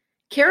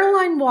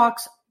 Caroline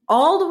runs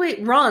all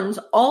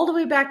the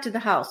way back to the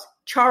house.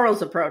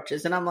 Charles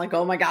approaches, and I'm like,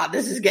 oh my God,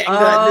 this is getting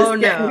good. This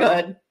is getting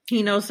good.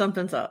 He knows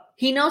something's up.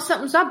 He knows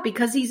something's up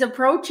because he's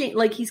approaching,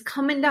 like he's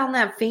coming down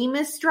that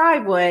famous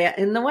driveway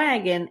in the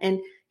wagon, and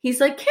he's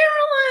like,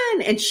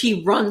 Caroline! And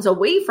she runs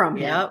away from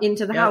him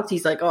into the house.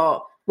 He's like,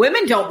 oh,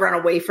 women don't run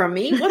away from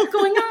me. What's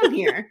going on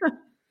here?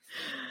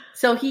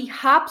 So he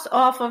hops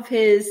off of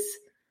his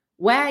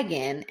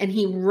wagon and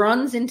he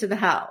runs into the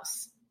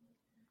house.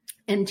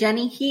 And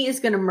Jenny, he is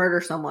going to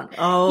murder someone.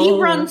 Oh.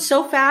 He runs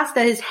so fast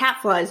that his hat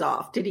flies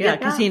off. Did you get that?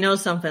 Because he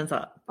knows something's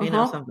up. He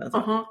knows something's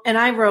up. And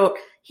I wrote,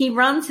 he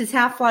runs, his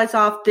hat flies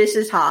off. This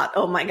is hot.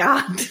 Oh my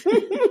God.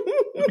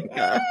 Oh my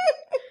God.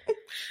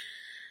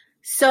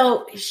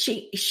 So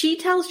she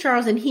tells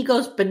Charles and he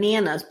goes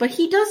bananas, but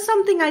he does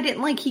something I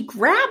didn't like. He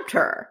grabbed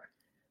her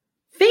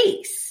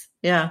face.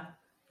 Yeah.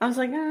 I was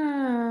like,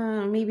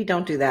 maybe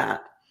don't do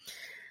that.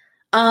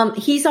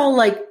 He's all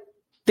like,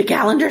 the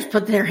Gallanders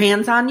put their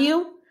hands on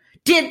you?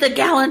 Did the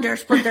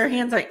Gallanders put their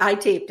hands on you? I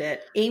taped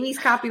it. Amy's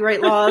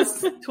copyright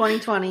laws,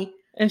 2020.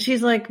 And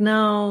she's like,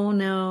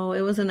 no,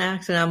 it was an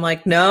accident. I'm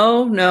like,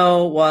 no,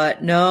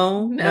 what?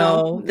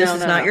 No, this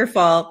is not your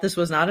fault. This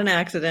was not an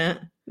accident.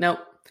 Nope.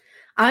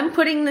 I'm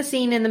putting the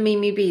scene in the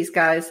Mimi Bees,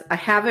 guys. I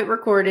have it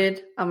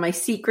recorded on my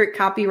secret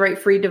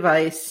copyright-free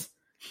device.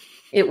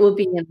 It will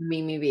be in the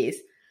Mimi Bees.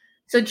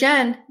 So,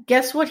 Jen,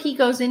 guess what he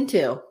goes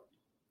into?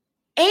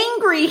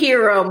 Angry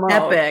hero mode.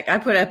 Epic. I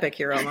put epic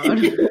hero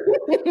mode.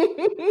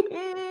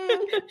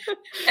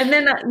 And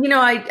then,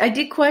 I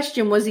did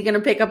question, was he going to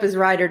pick up his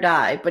ride or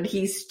die? But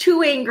he's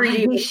too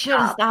angry. He should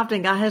have stopped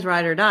and got his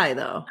ride or die,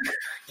 though.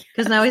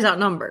 Because now he's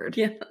outnumbered.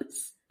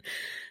 Yes.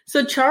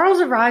 So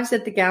Charles arrives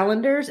at the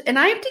Gallanders, and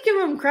I have to give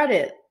him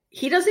credit.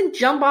 He doesn't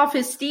jump off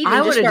his steed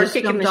and just start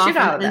kicking the shit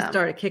out of them. And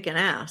started kicking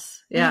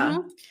ass. Yeah.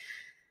 Mm-hmm.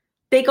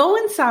 They go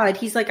inside.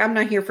 He's like, I'm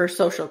not here for a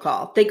social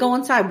call. They go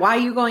inside. Why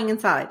are you going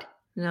inside?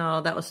 No,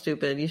 that was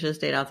stupid. You should have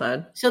stayed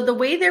outside. So the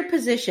way they're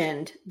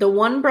positioned, the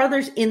one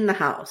brother's in the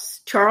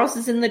house. Charles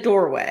is in the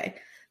doorway.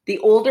 The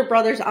older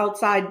brother's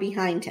outside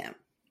behind him.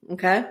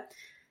 Okay?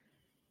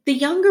 The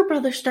younger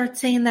brother starts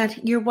saying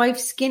that your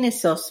wife's skin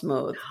is so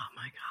smooth. Oh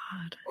my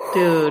God.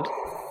 Dude,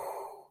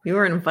 you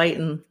were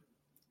inviting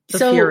the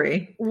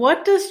fury.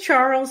 What does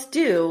Charles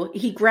do?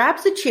 He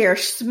grabs a chair,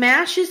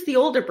 smashes the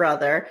older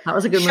brother. That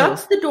was a good move.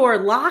 Shuts the door,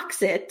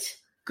 locks it.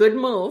 Good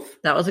move.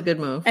 That was a good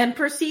move. And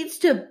proceeds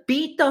to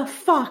beat the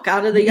fuck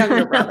out of the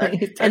younger brother.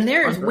 And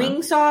there's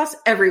wing sauce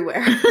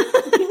everywhere.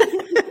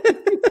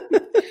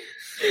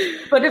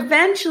 But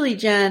eventually,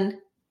 Jen,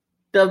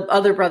 the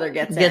other brother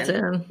gets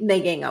in.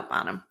 They gang up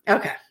on him.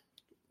 Okay.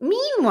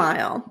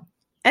 Meanwhile,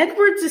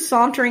 Edwards is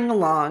sauntering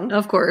along.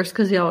 Of course,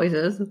 because he always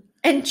is.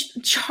 And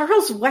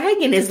Charles'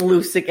 wagon is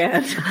loose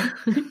again.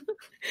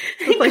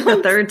 It's like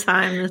the third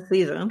time this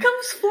season.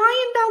 Comes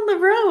flying down the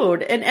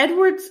road. And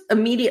Edwards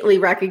immediately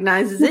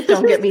recognizes it.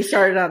 Don't get me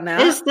started on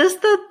that. Is this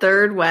the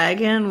third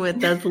wagon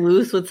that's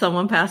loose with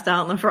someone passed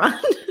out in the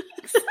front?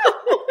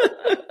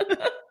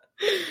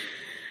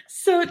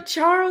 So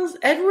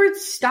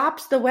Edwards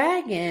stops the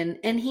wagon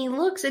and he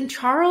looks and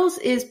Charles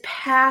is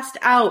passed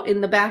out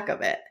in the back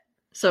of it.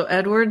 So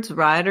Edwards'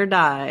 ride or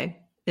die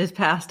is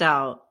passed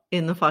out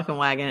in the fucking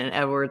wagon and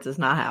Edwards is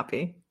not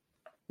happy.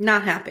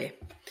 Not happy.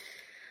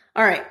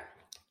 All right.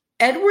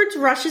 Edwards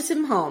rushes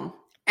him home.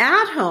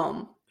 At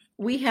home,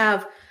 we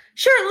have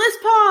shirtless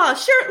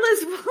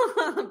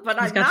paw.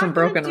 But he's got some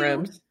broken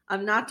ribs.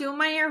 I'm not doing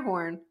my air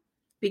horn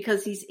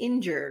because he's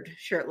injured,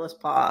 shirtless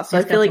Paw. So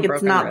He's I feel got like some it's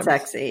broken not ribs.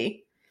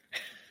 sexy.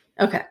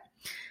 Okay.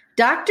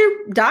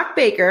 Doc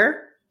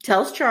Baker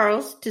tells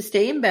Charles to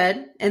stay in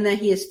bed and that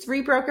he has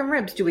 3 broken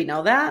ribs. Do we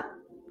know that?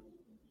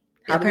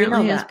 How do we Apparently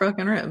know he has that?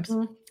 broken ribs.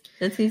 Mm.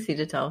 It's easy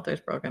to tell if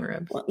there's broken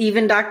ribs. Well,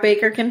 even Doc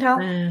Baker can tell.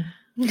 I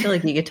feel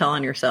like you could tell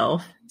on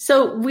yourself.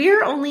 So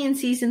we're only in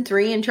season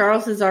 3 and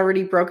Charles has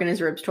already broken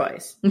his ribs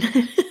twice.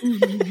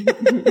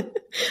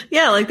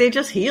 Yeah, like they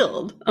just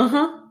healed.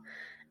 Uh-huh.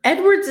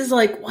 Edwards is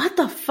like, what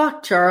the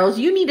fuck, Charles?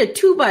 You need a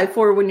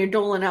 2x4 when you're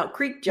doling out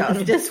Creek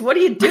justice. What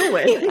are you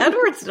doing?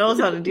 Edwards knows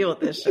how to deal with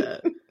this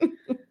shit.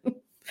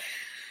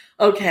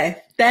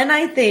 Okay. Then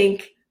I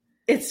think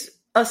it's,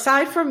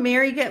 aside from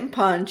Mary getting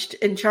punched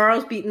and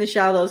Charles beating the shit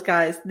out of those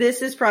guys,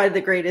 this is probably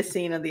the greatest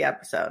scene of the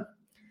episode.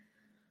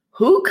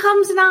 Who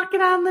comes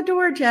knocking on the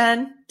door,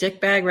 Jen?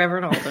 Dickbag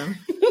Reverend Alden.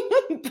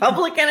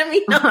 Public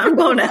enemy number I'm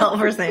going to hell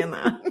for saying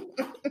that.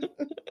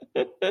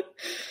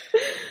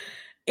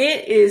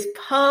 It is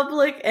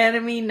public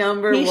enemy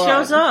number 1. He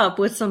shows up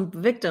with some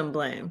victim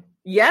blame.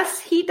 Yes,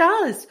 he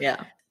does.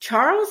 Yeah.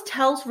 Charles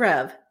tells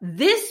Rev,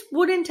 this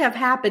wouldn't have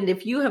happened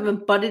if you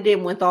haven't butted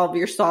in with all of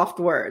your soft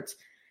words.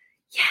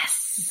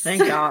 Yes.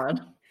 Thank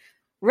God.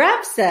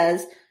 Rev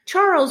says,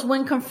 Charles,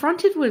 when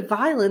confronted with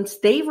violence,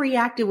 they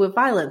reacted with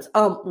violence.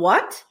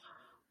 What?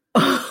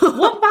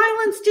 What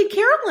violence did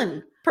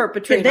Carolyn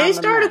perpetrate? They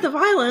started the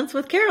violence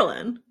with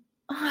Carolyn.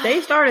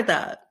 They started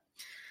that.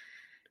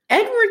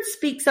 Edward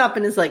speaks up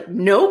and is like,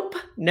 nope.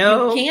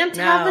 No. You can't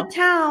have a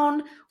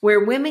town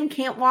where women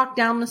can't walk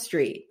down the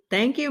street.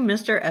 Thank you,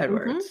 Mr.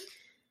 Edwards.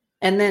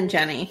 Mm-hmm. And then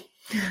Jenny.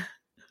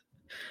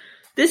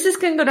 This is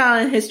going to go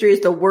down in history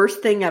as the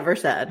worst thing ever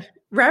said.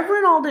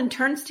 Reverend Alden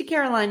turns to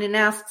Caroline and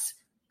asks,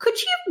 could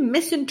she have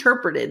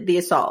misinterpreted the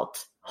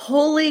assault?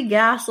 Holy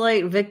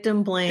gaslight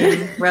victim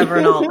blame,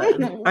 Reverend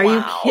Alden. Are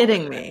you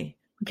kidding me?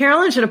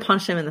 Carolyn should have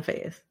punched him in the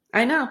face.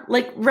 I know.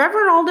 Like,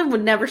 Reverend Alden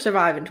would never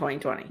survive in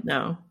 2020.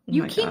 No.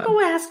 You can't go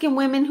asking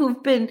women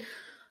who've been...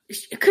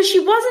 Because she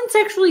wasn't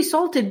sexually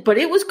assaulted, but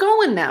it was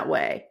going that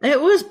way.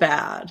 It was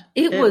bad.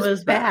 It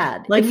was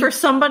bad. Like, for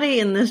somebody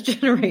in this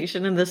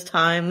generation, in this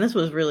time, this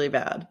was really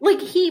bad. Like,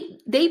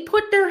 they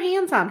put their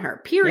hands on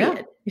her,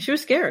 period. Yeah. She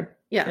was scared.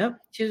 Yeah. Yep.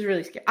 She was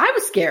really scared. I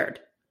was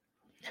scared.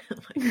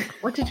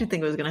 What did you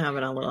think was going to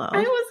happen on Little House?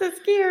 I wasn't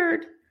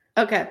scared.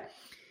 Okay.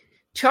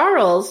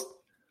 Charles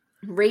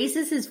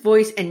raises his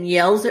voice and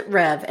yells at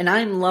Rev, and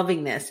I'm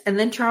loving this. And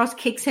then Charles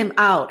kicks him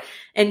out.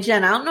 And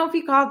Jen, I don't know if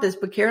you caught this,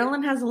 but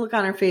Carolyn has a look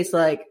on her face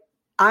like,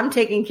 I'm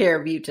taking care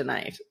of you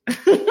tonight.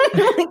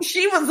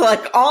 She was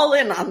like all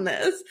in on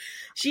this.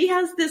 She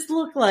has this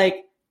look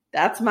like,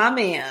 that's my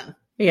man.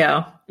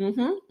 Yeah.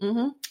 Mm-hmm.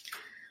 Mm-hmm.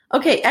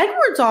 Okay,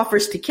 Edwards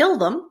offers to kill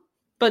them,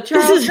 but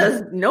Charles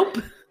says, nope.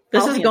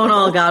 This is going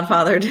all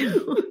Godfather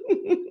too.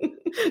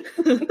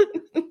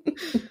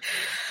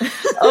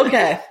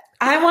 Okay.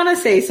 I want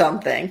to say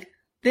something.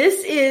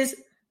 This is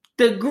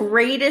the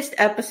greatest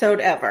episode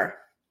ever.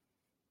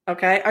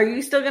 Okay. Are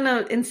you still going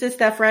to insist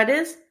that Fred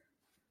is?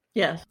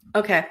 Yes.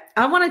 Okay.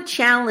 I want to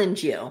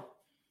challenge you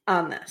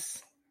on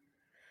this.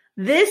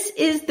 This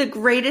is the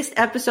greatest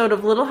episode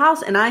of Little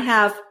House, and I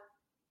have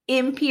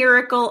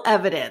empirical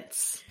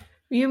evidence.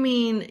 You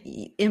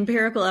mean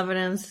empirical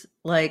evidence?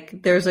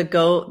 Like there's a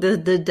goat,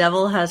 the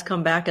devil has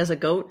come back as a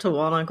goat to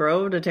Walnut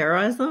Grove to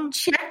terrorize them?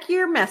 Check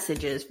your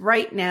messages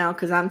right now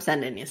because I'm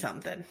sending you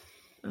something.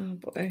 Oh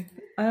boy.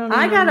 I don't know.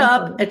 I got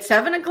up at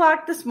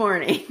 7:00 this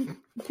morning.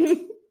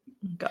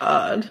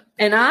 God.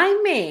 And I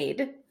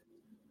made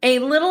a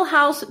Little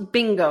House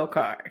bingo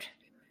card.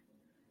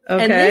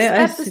 Okay. And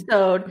this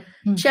episode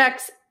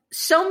checks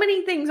so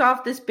many things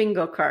off this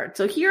bingo card.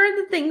 So here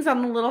are the things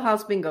on the Little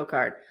House bingo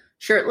card.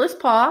 Shirtless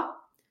Paw.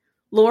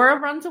 Laura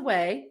runs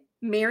away.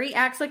 Mary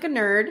acts like a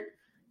nerd.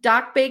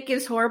 Doc Bake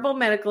gives horrible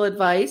medical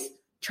advice.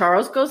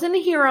 Charles goes into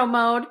hero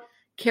mode.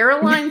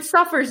 Caroline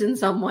suffers in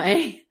some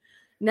way.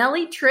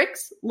 Nellie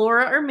tricks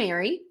Laura or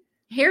Mary.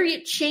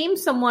 Harriet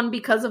shames someone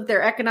because of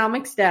their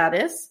economic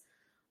status.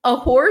 A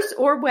horse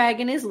or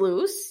wagon is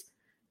loose.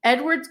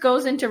 Edwards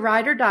goes into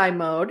ride or die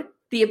mode.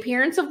 The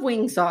appearance of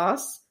wing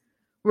sauce.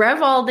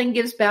 Rev Alden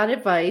gives bad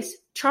advice.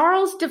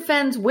 Charles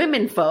defends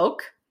women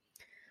folk.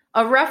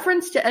 A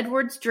reference to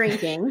Edward's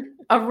drinking.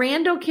 A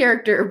rando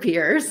character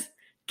appears.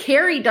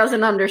 Carrie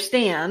doesn't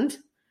understand.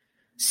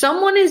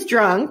 Someone is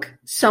drunk.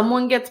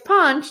 Someone gets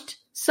punched.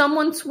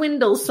 Someone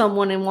swindles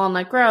someone in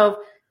Walnut Grove.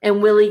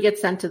 And Willie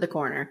gets sent to the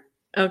corner.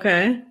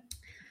 Okay.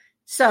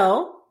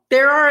 So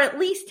there are at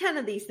least 10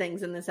 of these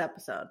things in this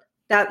episode.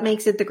 That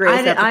makes it the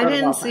greatest episode I of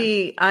all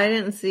time. I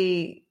didn't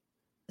see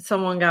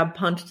someone got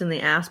punched in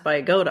the ass by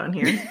a goat on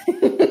here.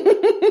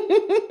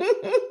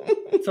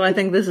 So I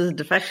think this is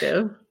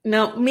defective.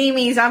 No,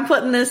 Mimi's. I'm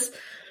putting this,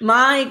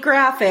 my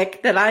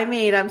graphic that I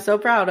made, I'm so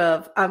proud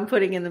of, I'm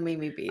putting in the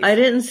Mimi piece. I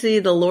didn't see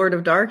the Lord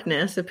of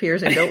Darkness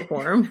appears in goat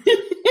form.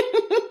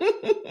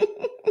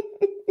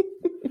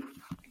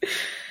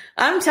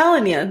 I'm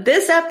telling you,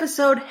 this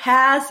episode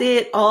has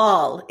it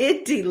all.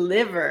 It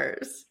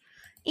delivers.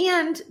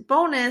 And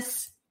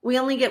bonus, we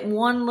only get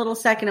one little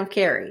second of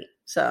Carrie.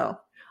 So,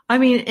 I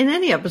mean, in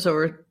any episode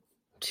where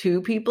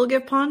 2 people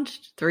get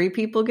punched, 3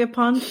 people get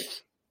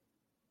punched,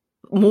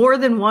 more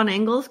than one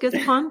Ingalls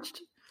gets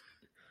punched.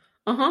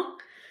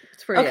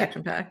 It's pretty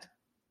action-packed.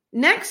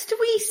 Next,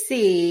 we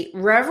see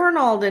Reverend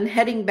Alden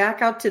heading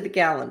back out to the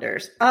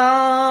Gallanders.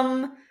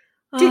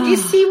 Did you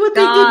see what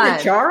they did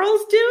to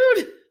Charles,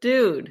 dude?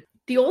 Dude.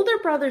 The older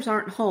brothers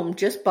aren't home,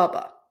 just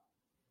Bubba.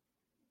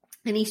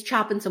 And he's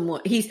chopping some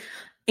wood. He's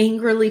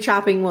angrily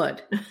chopping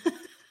wood.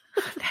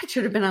 That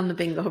should have been on the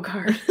bingo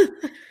card.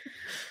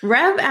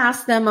 Rev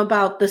asked them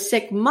about the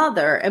sick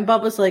mother, and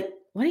Bubba's like,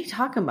 what are you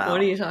talking about? What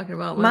are you talking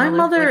about? My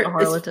mother like a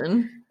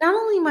harleton. Not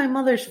only my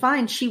mother's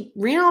fine, she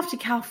ran off to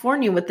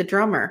California with the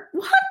drummer.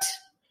 What?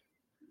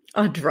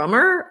 A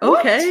drummer?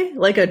 Okay.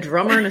 Like a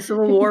drummer in a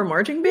Civil War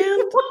marching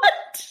band?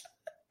 What?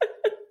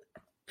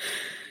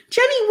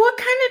 Jenny, what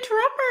kind of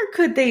drummer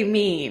could they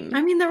mean?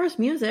 I mean, there was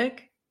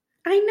music.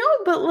 I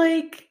know, but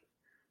like,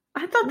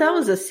 I thought that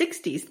was a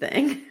 60s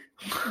thing.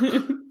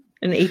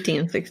 An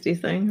 1860s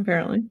thing,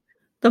 apparently.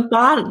 The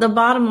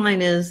bottom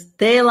line is,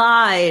 they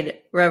lied,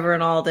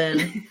 Reverend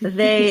Alden.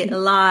 They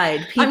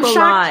lied. People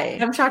lie.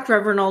 I'm shocked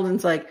Reverend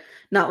Alden's like,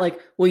 not like,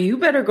 well, you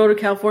better go to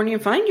California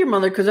and find your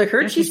mother because I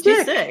heard she's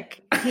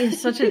sick. He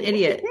is such an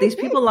idiot. These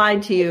people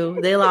lied to you.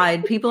 They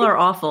lied. People are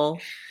awful.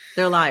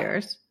 They're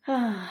liars.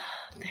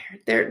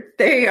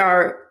 They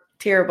are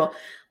terrible.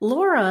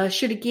 Laura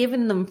should have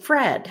given them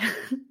Fred.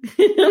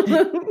 There you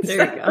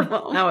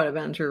go. That would have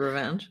been true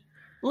revenge.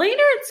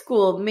 Later at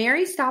school,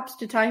 Mary stops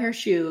to tie her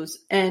shoes,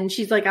 and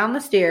she's like on the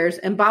stairs,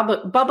 and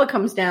Bubba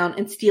comes down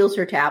and steals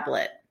her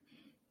tablet.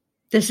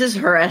 This is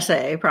her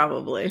essay,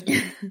 probably.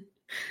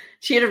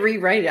 She had to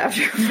rewrite it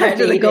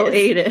after the goat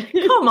ate it.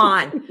 Come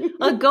on.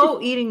 A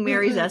goat eating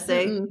Mary's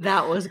essay.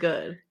 That was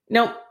good.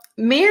 No,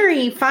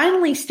 Mary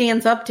finally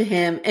stands up to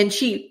him, and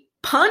she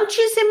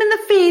punches him in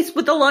the face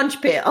with a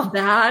lunch pail.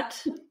 That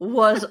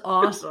was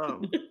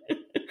awesome.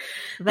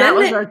 That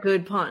was a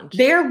good punch.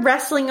 They're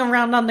wrestling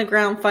around on the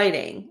ground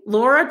fighting.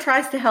 Laura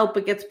tries to help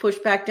but gets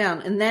pushed back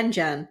down. And then,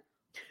 Jen,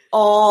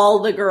 all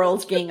the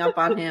girls gang up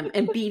on him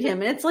and beat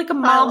him. And it's like a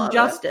mob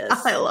justice.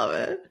 I love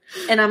it.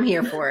 And I'm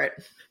here for it.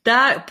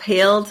 That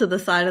pail to the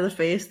side of the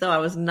face, though, I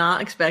was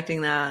not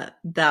expecting that.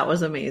 That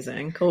was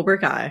amazing. Cobra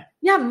Kai.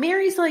 Yeah,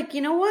 Mary's like,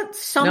 you know what?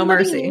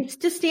 Somebody needs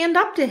to stand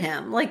up to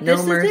him. Like, this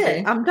is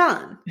it. I'm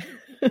done.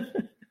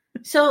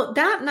 So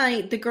that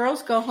night, the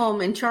girls go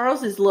home, and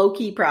Charles is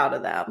low-key proud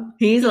of them.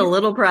 He's a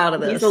little proud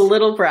of this. He's a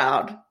little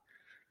proud.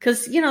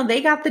 Because, you know,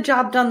 they got the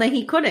job done that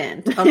he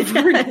couldn't,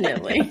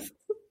 unfortunately.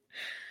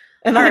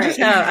 And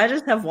I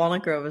just have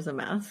Walnut Grove as a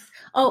mess.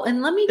 Oh,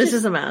 and this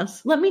is a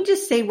mess. Let me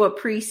just say what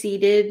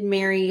preceded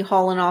Mary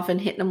hauling off and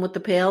hitting him with the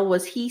pail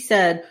was he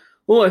said,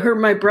 well, I heard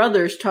my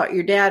brothers taught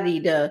your daddy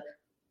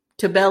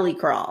to belly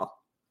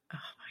crawl. Oh,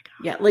 my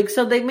God. Yeah, like,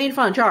 so they made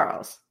fun of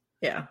Charles.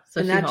 Yeah,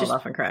 so she hauled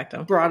off and cracked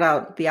him. Brought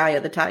out the eye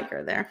of the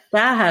tiger there.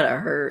 That had to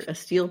hurt. A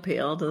steel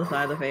pail to the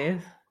side of the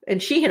face.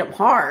 And she hit him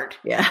hard.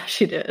 Yeah,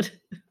 she did.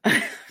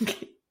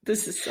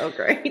 This is so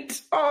great.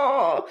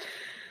 Oh.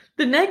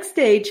 The next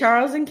day,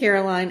 Charles and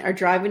Caroline are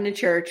driving to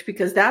church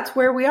because that's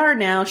where we are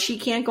now. She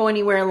can't go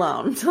anywhere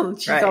alone, so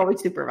she's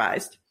always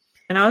supervised.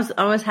 And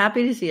I was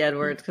happy to see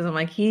Edwards because I'm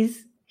like,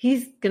 he's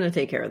going to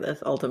take care of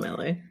this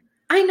ultimately.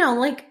 I know.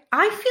 Like,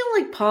 I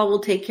feel like Paul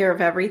will take care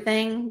of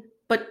everything.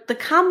 But the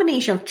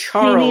combination of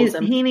Charles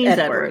and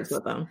Edwards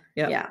with them.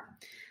 Yep. Yeah.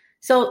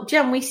 So,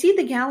 Jen, we see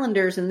the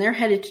Gallanders, and they're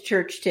headed to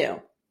church, too.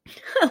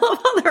 I love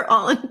how they're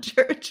all in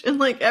church, and,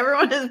 like,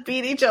 everyone has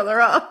beat each other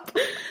up.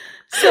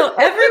 So,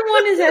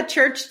 everyone is at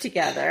church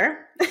together.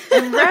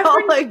 And they're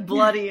all, like,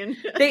 bloody. And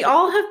they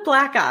all have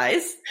black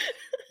eyes.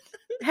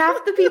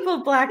 Half the people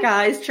have black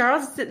eyes.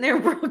 Charles is sitting there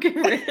with broken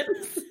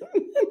ribs.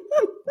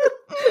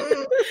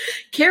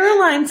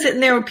 Caroline's sitting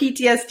there with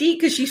PTSD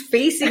because she's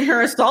facing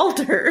her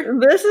assaulter.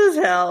 This is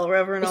hell,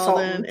 Reverend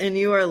Alden, and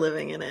you are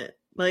living in it.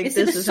 Like, is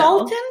it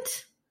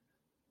assaultant?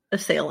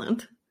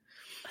 Assailant.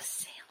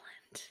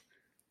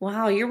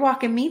 Wow, you're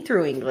walking me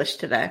through English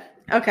today.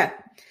 Okay.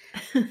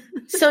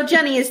 So,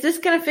 Jenny, is this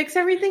going to fix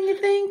everything, you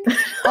think?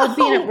 All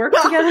being at work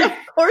together?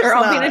 Of course or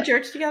not. all being at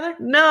church together?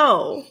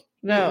 No.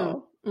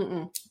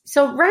 Mm-mm.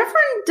 So,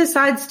 Reverend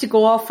decides to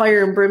go all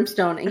fire and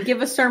brimstone and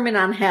give a sermon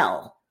on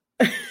hell.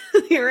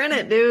 You're in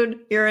it, dude.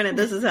 You're in it.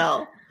 This is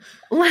hell.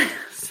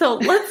 So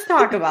let's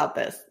talk about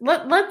this.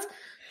 Let's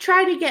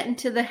try to get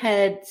into the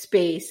head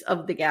space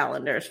of the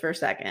Gallanders for a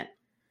second.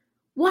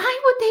 Why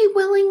would they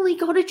willingly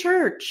go to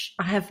church?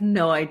 I have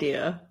no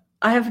idea.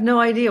 I have no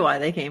idea why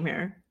they came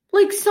here.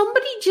 Like,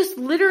 somebody just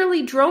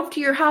literally drove to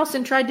your house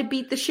and tried to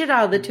beat the shit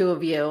out of the two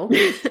of you.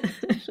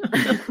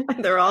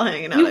 They're all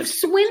hanging out. You've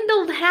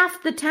swindled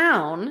half the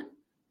town.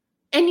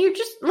 And you're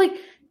just like,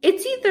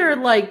 it's either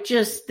like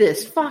just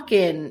this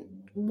fucking,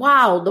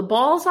 wow, the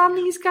balls on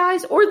these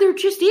guys, or they're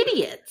just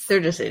idiots. They're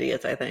just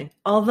idiots, I think.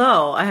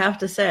 Although, I have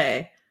to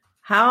say,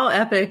 how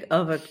epic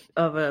of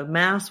a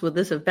mass would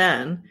this have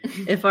been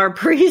if our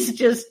priest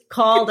just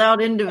called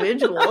out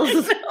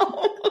individuals?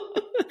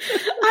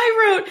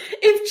 I wrote,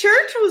 if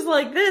church was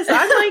like this,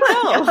 I might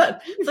go.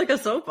 God, it's like a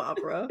soap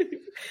opera.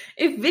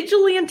 If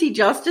vigilante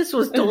justice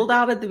was doled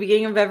out at the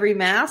beginning of every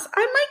mass,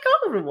 I might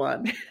go to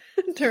one.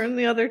 Turn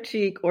the other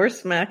cheek or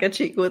smack a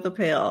cheek with a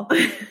pail.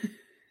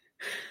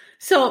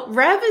 So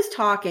Rev is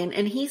talking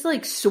and he's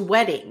like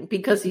sweating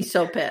because he's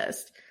so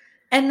pissed.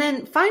 And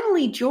then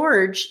finally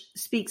George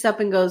speaks up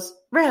and goes,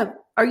 Rev,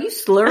 are you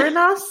slurring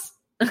us?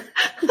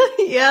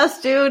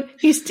 Yes, dude.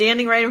 He's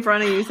standing right in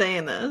front of you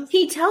saying this.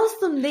 He tells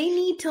them they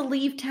need to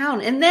leave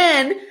town. And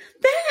then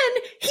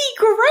he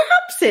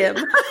grabs him,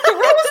 throws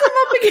him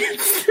up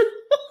against the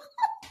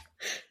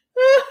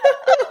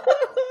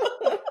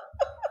wall.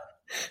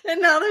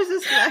 And now there's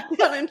a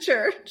smackdown in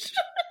church.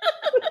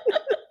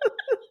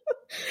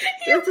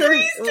 He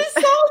priest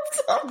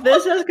assaults him.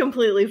 This has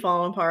completely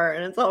fallen apart,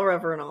 and it's all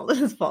Reverend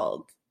Alden's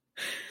fault.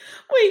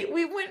 Wait,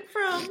 we went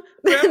from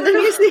And then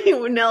you see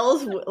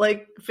Nell's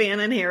like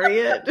fanning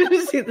Harriet. Did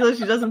you see so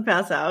she doesn't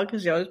pass out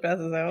because she always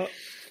passes out?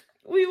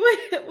 We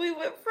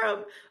went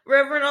from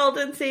Reverend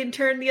Alden saying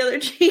turn the other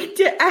cheek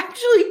to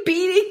actually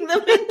beating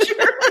them in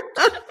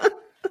church.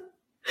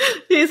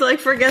 He's like,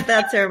 forget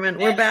that sermon.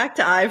 We're back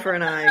to eye for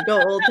an eye.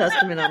 Go Old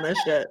Testament on this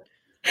shit.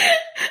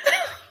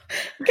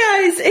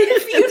 Guys,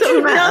 This is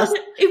a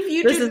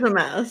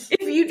mess.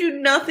 If you do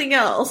nothing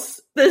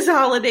else this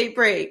holiday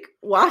break,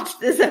 watch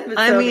this episode.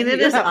 I mean, it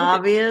is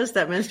obvious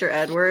that Mr.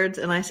 Edwards,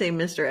 and I say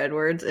Mr.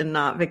 Edwards and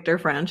not Victor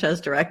French,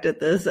 has directed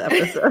this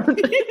episode.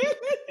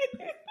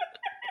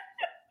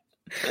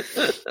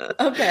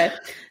 Okay,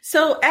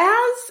 so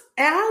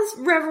as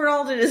Reverend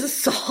Alden is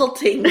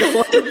assaulting the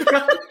one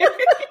brother,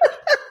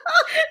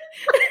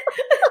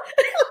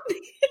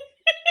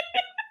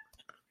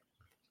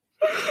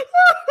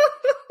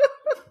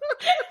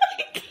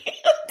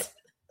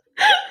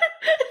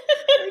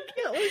 I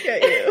can't look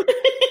at you.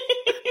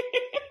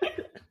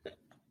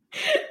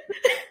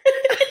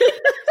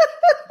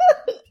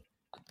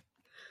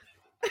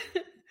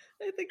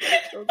 I think I'm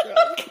still drunk.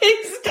 Okay,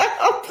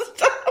 stop.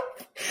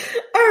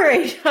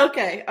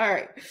 All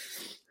right.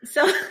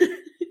 So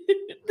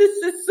this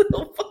is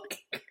so fucking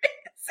crazy.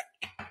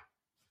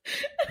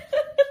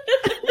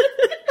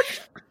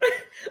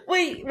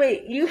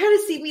 Wait, you had to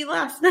see me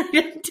last night.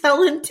 I'm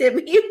telling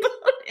Timmy about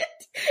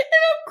it, and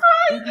I'm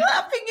crying,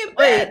 laughing at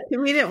bed. Wait,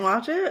 Timmy didn't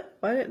watch it?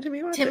 Why didn't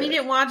Timmy watch it? Timmy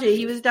didn't watch it.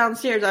 He was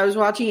downstairs. I was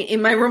watching it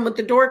in my room with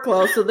the door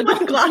closed, so the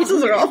My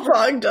glasses are all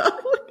fogged up.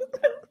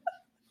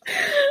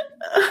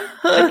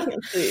 I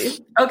can't see.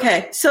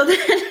 Okay, so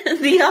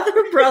then the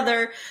other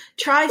brother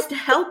tries to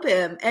help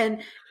him,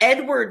 and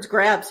Edwards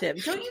grabs him.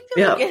 Don't you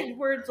feel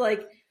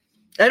like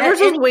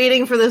Edwards was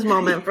waiting for this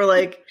moment for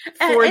like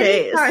 4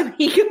 days. Time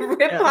he could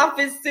rip off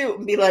his suit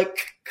and be like,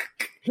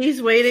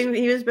 he's waiting.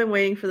 He has been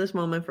waiting for this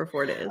moment for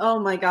 4 days. oh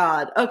my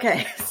God.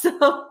 Okay,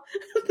 so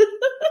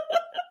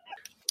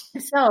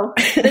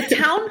the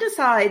town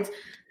decides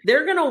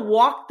they're going to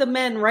walk the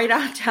men right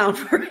out of town,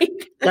 right?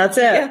 That's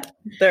it. Yeah.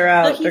 They're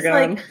out. So they're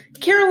gone.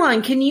 like,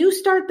 Caroline, can you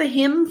start the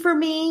hymn for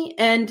me?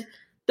 And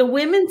the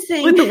women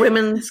sing with the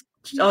women's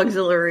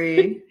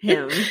auxiliary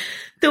hymn.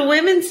 The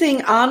women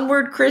sing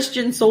 "Onward,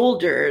 Christian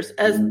Soldiers"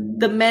 as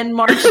the men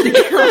march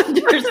the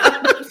calendars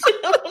out of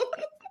town.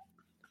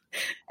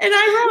 And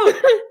I wrote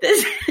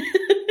this.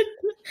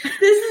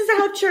 This is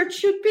how church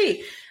should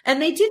be.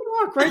 And they did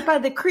walk right by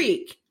the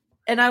creek.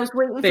 And I was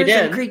waiting for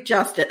some creek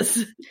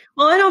justice.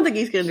 Well, I don't think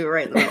he's going to do it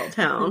right in the middle of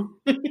town.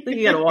 I think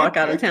you got to walk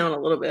out of town a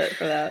little bit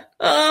for that.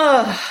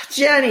 Oh,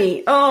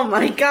 Jenny. Oh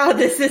my God.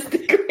 This is the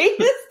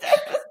greatest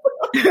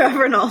episode.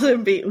 Reverend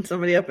Alden beating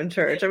somebody up in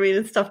church. I mean,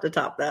 it's tough to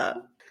top that.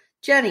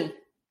 Jenny,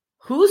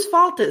 whose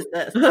fault is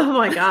this? Oh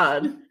my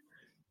God.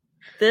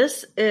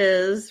 This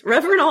is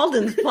Reverend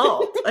Alden's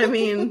fault. I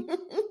mean,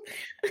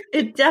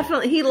 it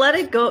definitely, he let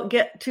it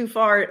get too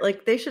far.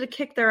 Like, they should have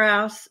kicked their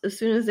ass as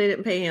soon as they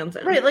didn't pay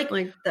Hanson. Right, that's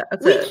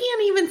we it.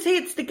 Can't even say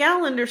it's the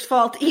Gallanders'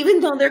 fault, even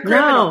though they're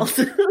criminals.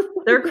 No,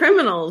 they're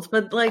criminals,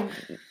 but like,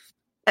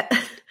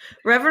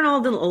 Reverend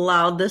Alden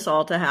allowed this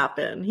all to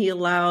happen. He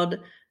allowed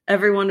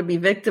everyone to be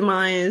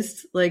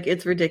victimized. Like,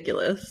 it's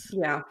ridiculous.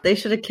 Yeah. They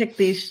should have kicked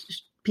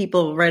these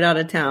people right out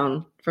of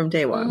town from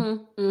day one.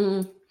 Mm-hmm,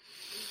 mm-hmm.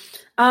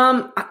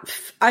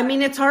 I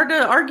mean, it's hard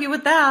to argue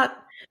with that.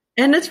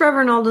 And it's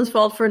Reverend Alden's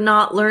fault for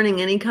not learning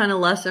any kind of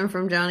lesson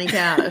from Johnny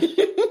Cash.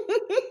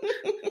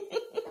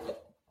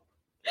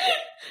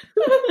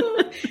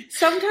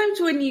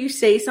 Sometimes when you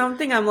say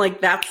something, I'm like,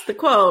 that's the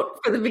quote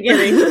for the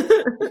beginning.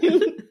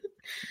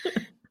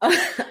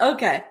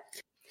 Okay.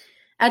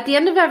 At the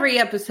end of every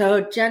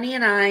episode, Jenny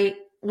and I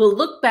will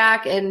look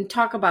back and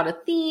talk about a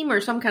theme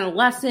or some kind of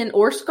lesson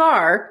or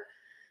scar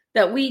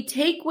that we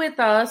take with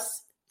us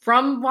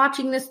from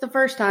watching this the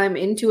first time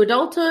into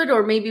adulthood,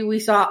 or maybe we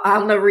saw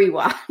on the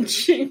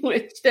rewatch,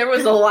 which there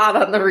was a lot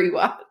on the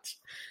rewatch.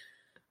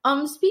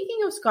 Speaking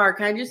of scar,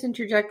 can I just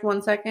interject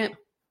 1 second?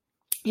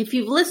 If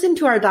you've listened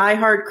to our Die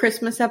Hard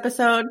Christmas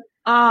episode,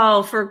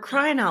 oh, for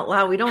crying out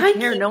loud, we don't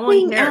care. No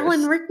one cares.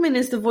 Alan Rickman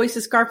is the voice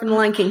of Scar from The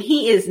Lion King.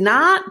 He is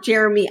not.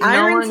 Jeremy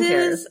Irons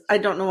is. I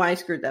don't know why I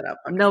screwed that up.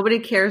 Okay. Nobody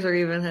cares or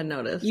even had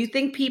noticed. You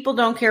think people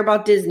don't care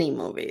about Disney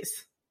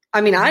movies?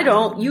 I mean, I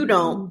don't, you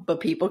don't, but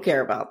people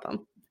care about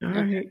them. All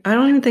right. I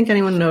don't even think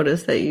anyone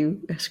noticed that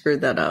you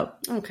screwed that up.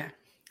 Okay.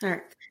 All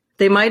right.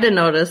 They might have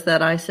noticed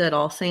that I said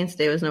All Saints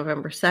Day was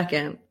November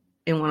 2nd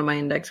in one of my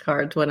index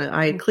cards when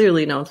I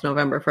clearly know it's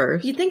November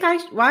 1st. You think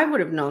I would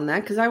have known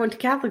that because I went to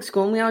Catholic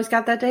school and we always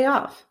got that day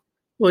off.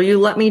 Well, you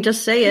let me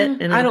just say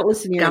it. And I don't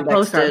listen to your index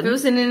posted. card. If it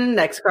was in an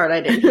index card,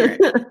 I didn't hear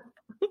it.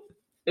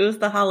 It was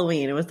the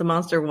Halloween. It was the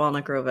Monster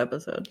Walnut Grove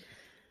episode.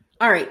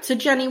 All right. So,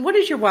 Jenny, what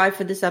is your why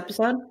for this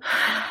episode?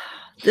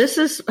 This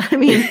is, I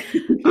mean,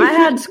 I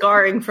had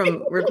scarring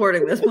from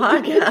recording this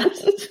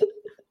podcast.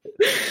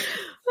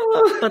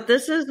 But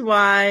this is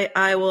why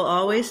I will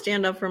always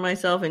stand up for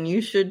myself, and you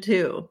should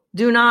too.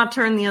 Do not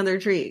turn the other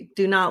cheek.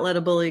 Do not let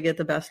a bully get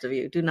the best of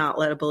you. Do not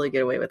let a bully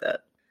get away with it.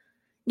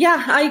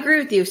 Yeah, I agree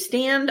with you.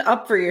 Stand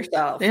up for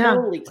yourself. Yeah,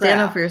 Holy crap.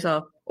 stand up for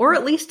yourself. Or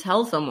at least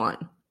tell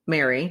someone,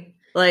 Mary.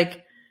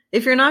 Like,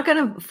 if you're not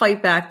going to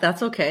fight back,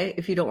 that's okay.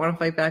 If you don't want to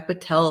fight back,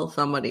 but tell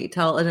somebody.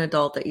 Tell an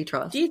adult that you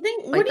trust.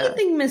 What do you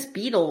think Miss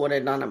Beadle would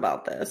have done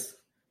about this?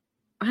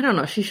 I don't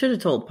know. She should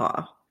have told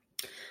Pa.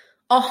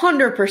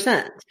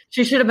 100%.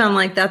 She should have been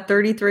like, that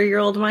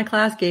 33-year-old in my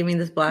class gave me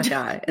this black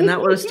eye. And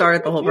that would have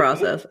started the whole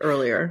process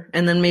earlier.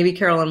 And then maybe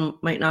Carolyn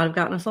might not have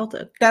gotten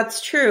assaulted.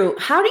 That's true.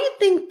 How do you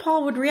think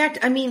Paul would react?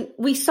 I mean,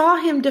 we saw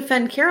him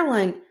defend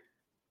Caroline.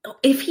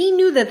 If he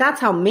knew that that's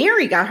how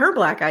Mary got her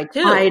black eye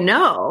too. I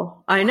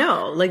know.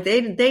 Like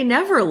they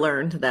never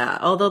learned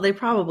that. Although they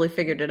probably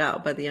figured it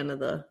out by the end of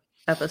the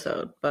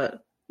episode.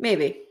 But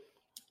maybe.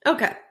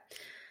 Okay.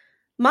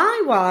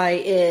 My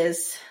why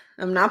is,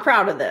 I'm not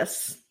proud of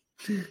this.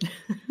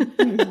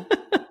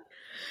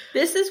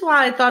 This is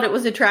why I thought it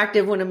was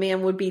attractive when a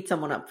man would beat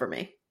someone up for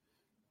me.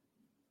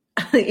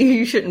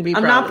 You shouldn't be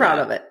proud. I'm not proud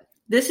of it.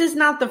 This is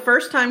not the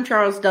first time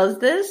Charles does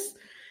this.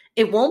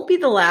 It won't be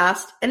the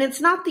last. And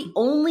it's not the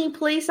only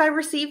place I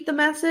received the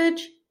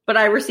message, but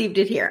I received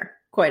it here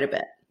quite a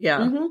bit. Yeah.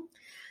 Mm-hmm.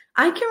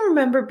 I can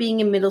remember being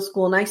in middle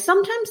school, and I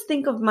sometimes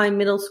think of my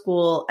middle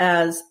school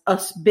as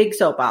a big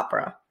soap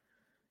opera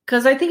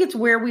because I think it's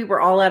where we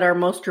were all at our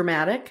most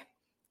dramatic.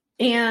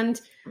 And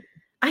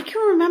I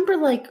can remember,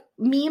 like,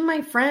 me and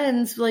my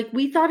friends, like,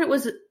 we thought it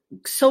was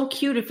so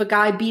cute if a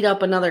guy beat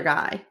up another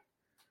guy.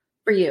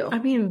 For you. I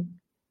mean,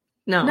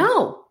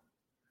 no.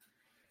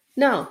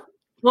 No.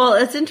 Well,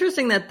 it's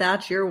interesting that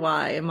that's your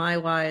why, and my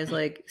why is,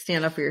 like,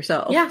 stand up for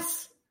yourself.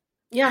 Yes.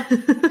 Yeah.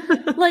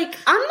 Like,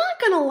 I'm not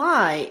going to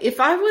lie. If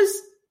I was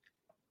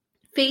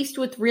faced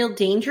with real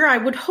danger, I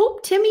would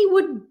hope Timmy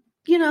would,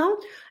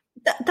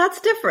 that's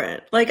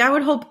different. Like, I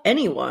would hope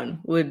anyone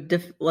would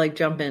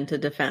jump in to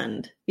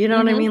defend. You know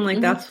what I mean?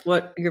 Like, that's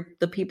what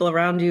the people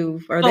around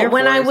you are there for. But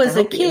when I was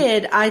a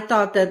kid, I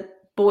thought that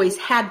boys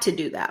had to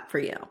do that for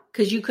you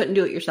because you couldn't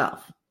do it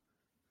yourself.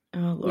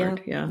 Oh,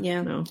 Lord. Yeah.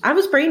 No. I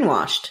was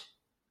brainwashed.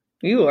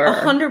 You are.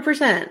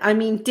 100%. I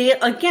mean,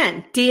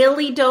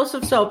 daily dose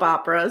of soap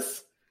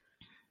operas.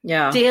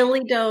 Yeah.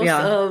 Daily dose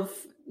of,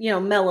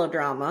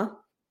 melodrama.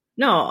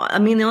 No, I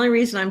mean, the only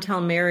reason I'm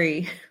telling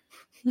Mary,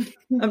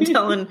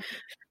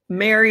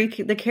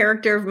 the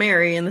character of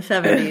Mary in the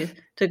 70s,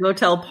 to go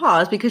tell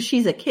Pa is because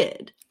she's a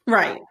kid.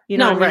 Right. You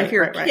know, if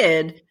you're a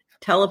kid,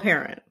 tell a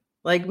parent.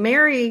 Like,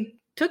 Mary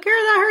took care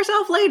of that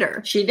herself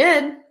later. She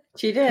did.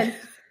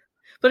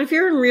 But if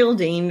you're in real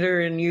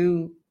danger and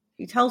you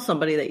tell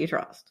somebody that you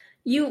trust.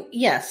 You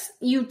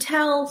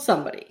tell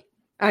somebody.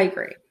 I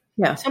agree.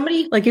 Yeah.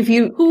 Somebody like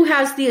who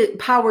has the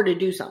power to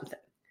do something.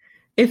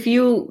 If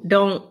you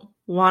don't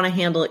want to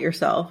handle it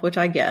yourself, which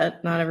I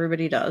get, not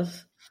everybody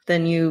does,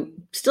 then you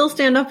still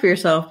stand up for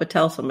yourself, but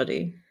tell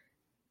somebody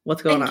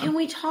what's going on. Can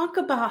we talk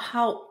about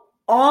how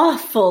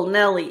awful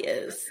Nellie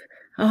is?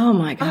 Oh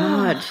my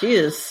God.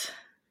 She's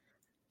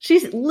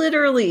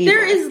literally evil.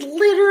 There is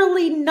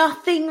literally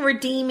nothing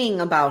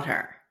redeeming about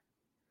her.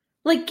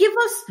 Like, give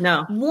us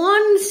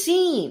one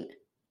scene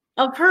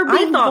of her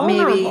being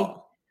vulnerable. Maybe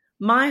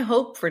my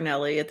hope for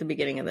Nellie at the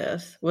beginning of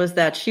this was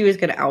that she was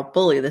going to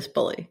out-bully this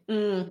bully.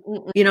 You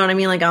know what I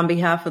mean? Like, on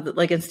behalf of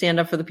and stand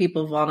up for the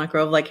people of Walnut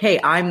Grove. Like, hey,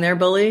 I'm their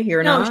bully.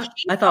 You're not.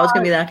 I thought it was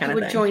going to be that kind of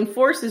thing. Would join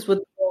forces with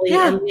the bully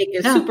and make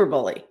a super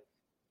bully.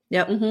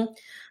 Yep. Mm-hmm.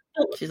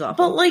 She's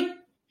awful. But, like,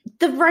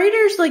 the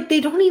writers, like,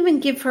 they don't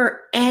even give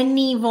her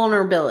any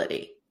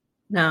vulnerability.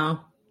 No.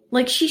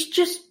 Like, she's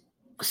just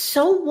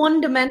so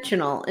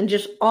one-dimensional and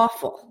just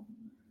awful.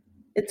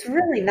 It's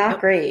really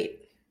not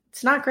great.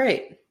 It's not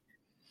great.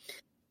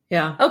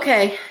 Yeah.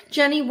 Okay,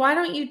 Jenny, why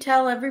don't you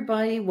tell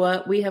everybody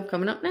what we have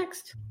coming up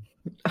next?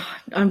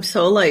 I'm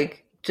so,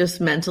 just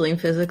mentally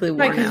and physically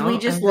worn out. Because we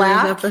just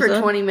laughed for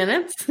 20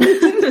 minutes.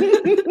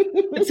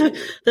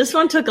 This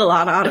one took a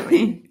lot out of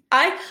me.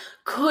 I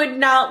could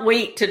not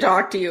wait to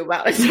talk to you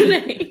about it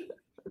today.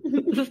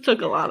 This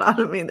took a lot out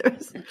of me.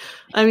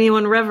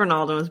 When Reverend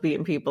Alden was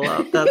beating people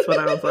up, that's when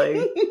I was like,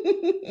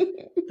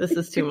 this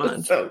is too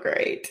much. So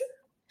great.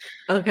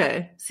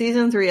 Okay.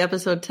 Season 3,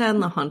 episode 10,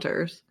 The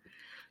Hunters.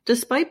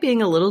 Despite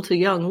being a little too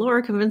young,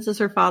 Laura convinces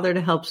her father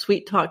to help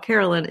sweet-talk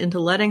Carolyn into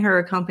letting her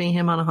accompany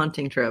him on a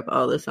hunting trip.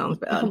 Oh, this sounds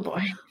bad. Oh,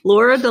 boy.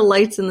 Laura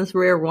delights in this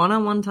rare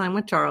one-on-one time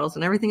with Charles,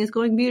 and everything is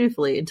going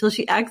beautifully until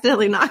she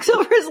accidentally knocks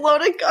over his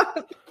loaded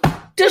gun.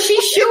 Does she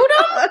shoot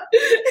him?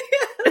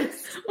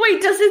 Yes.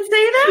 Wait, does it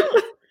say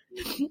that?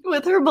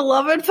 With her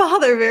beloved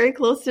father very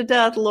close to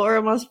death,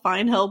 Laura must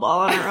find help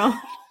all on her own.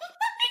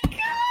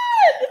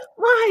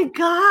 My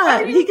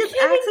God. He gets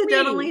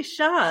accidentally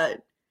shot.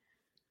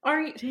 Are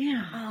you?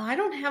 Damn. Oh, I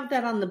don't have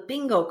that on the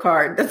bingo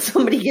card that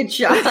somebody gets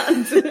shot.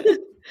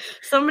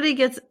 Somebody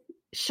gets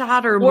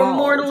shot or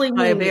mortally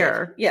by wounded. a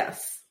bear.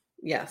 Yes.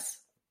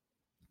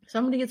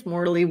 Somebody gets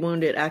mortally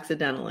wounded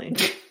accidentally.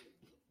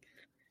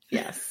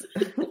 Yes.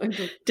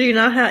 Do you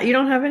not have? You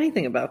don't have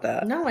anything about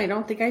that? No, I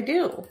don't think I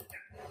do.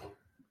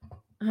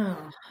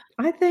 Oh,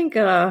 I think.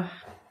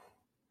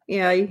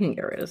 Yeah, you can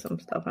get rid of some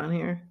stuff on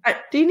here.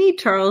 Do you need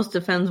Charles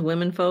defends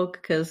women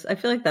folk? Because I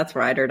feel like that's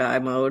ride or die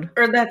mode.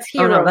 Or that's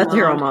hero mode. That's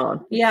hero mode.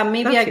 Yeah,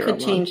 maybe That's I could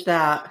change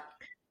that.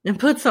 And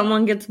put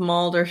someone gets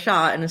mauled or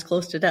shot and is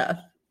close to death.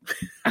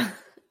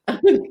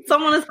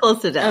 Someone is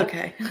close to death.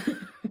 Okay.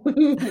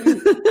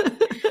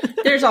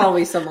 There's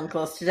always someone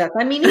close to death.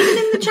 I mean, even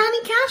in the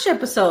Johnny Cash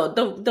episode,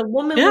 the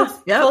woman was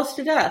close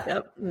to death.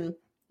 Yep.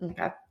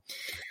 Okay.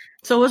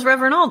 So was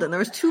Reverend Alden. There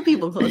was 2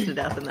 people close to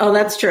death in that. Oh,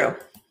 that's true.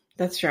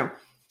 That's true.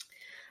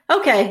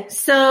 Okay,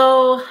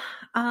 so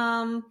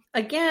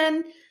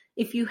again,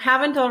 if you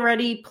haven't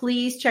already,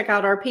 please check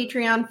out our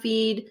Patreon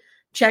feed.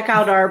 Check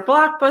out our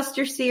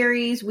Blockbuster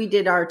series. We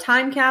did our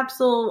time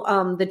capsule,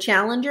 The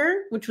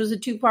Challenger, which was a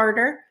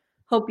 2-parter.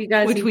 Hope you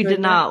guys Which we did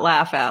not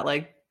laugh at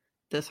like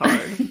this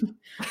hard.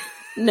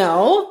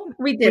 No,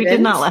 we didn't. We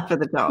did not laugh at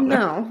the dog.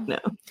 No.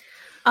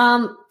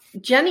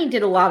 Jenny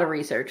did a lot of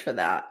research for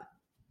that.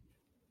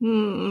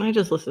 I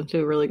just listened to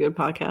a really good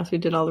podcast who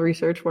did all the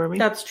research for me.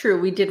 That's true.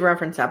 We did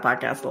reference that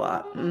podcast a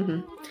lot.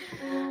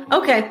 Mm-hmm.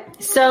 Okay,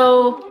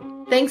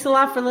 so thanks a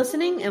lot for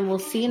listening, and we'll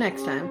see you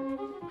next time.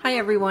 Hi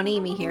everyone,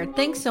 Amy here.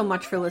 Thanks so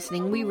much for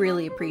listening. We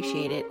really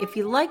appreciate it. If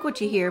you like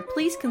what you hear,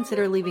 please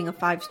consider leaving a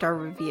 5-star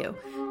review. It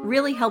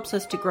really helps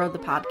us to grow the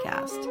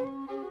podcast.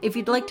 If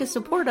you'd like to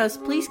support us,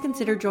 please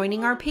consider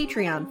joining our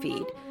Patreon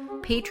feed.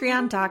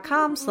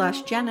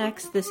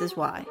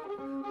 Patreon.com/GenXThisIsWhy.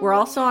 We're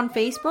also on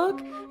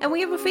Facebook, and we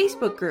have a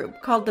Facebook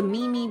group called the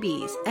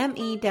Me-Me-Bees,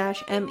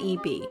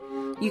 M-E-MEB.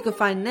 You can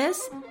find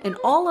this and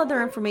all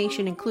other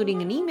information,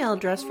 including an email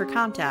address for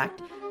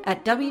contact,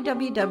 at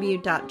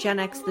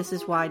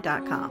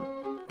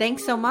www.genxthisiswhy.com.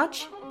 Thanks so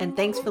much, and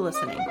thanks for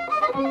listening.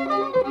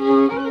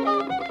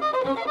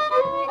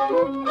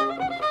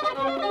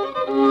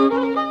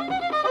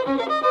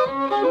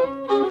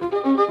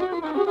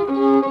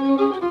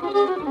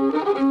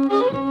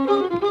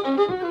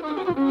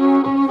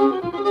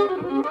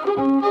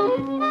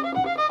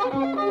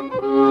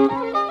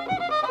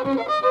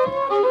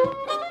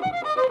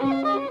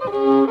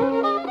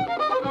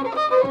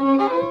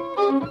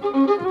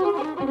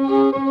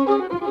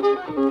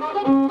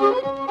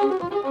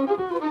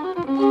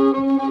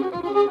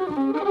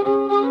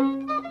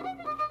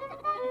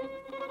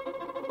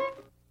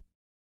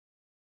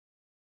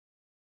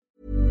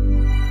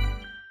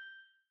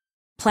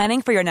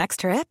 Planning for your next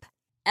trip?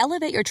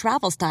 Elevate your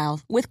travel style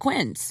with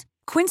Quince.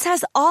 Quince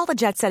has all the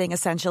jet-setting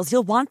essentials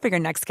you'll want for your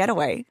next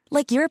getaway,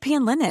 like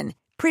European linen,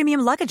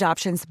 premium luggage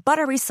options,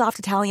 buttery soft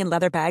Italian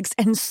leather bags,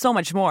 and so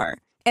much more.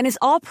 And is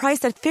all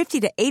priced at 50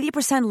 to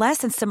 80% less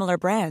than similar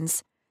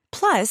brands.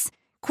 Plus,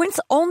 Quince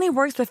only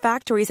works with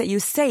factories that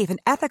use safe and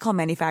ethical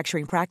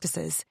manufacturing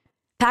practices.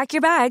 Pack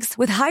your bags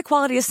with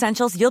high-quality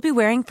essentials you'll be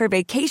wearing for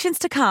vacations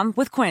to come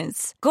with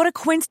Quince. Go to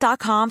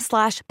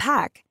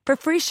quince.com/pack for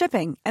free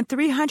shipping and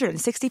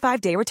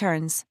 365-day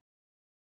returns.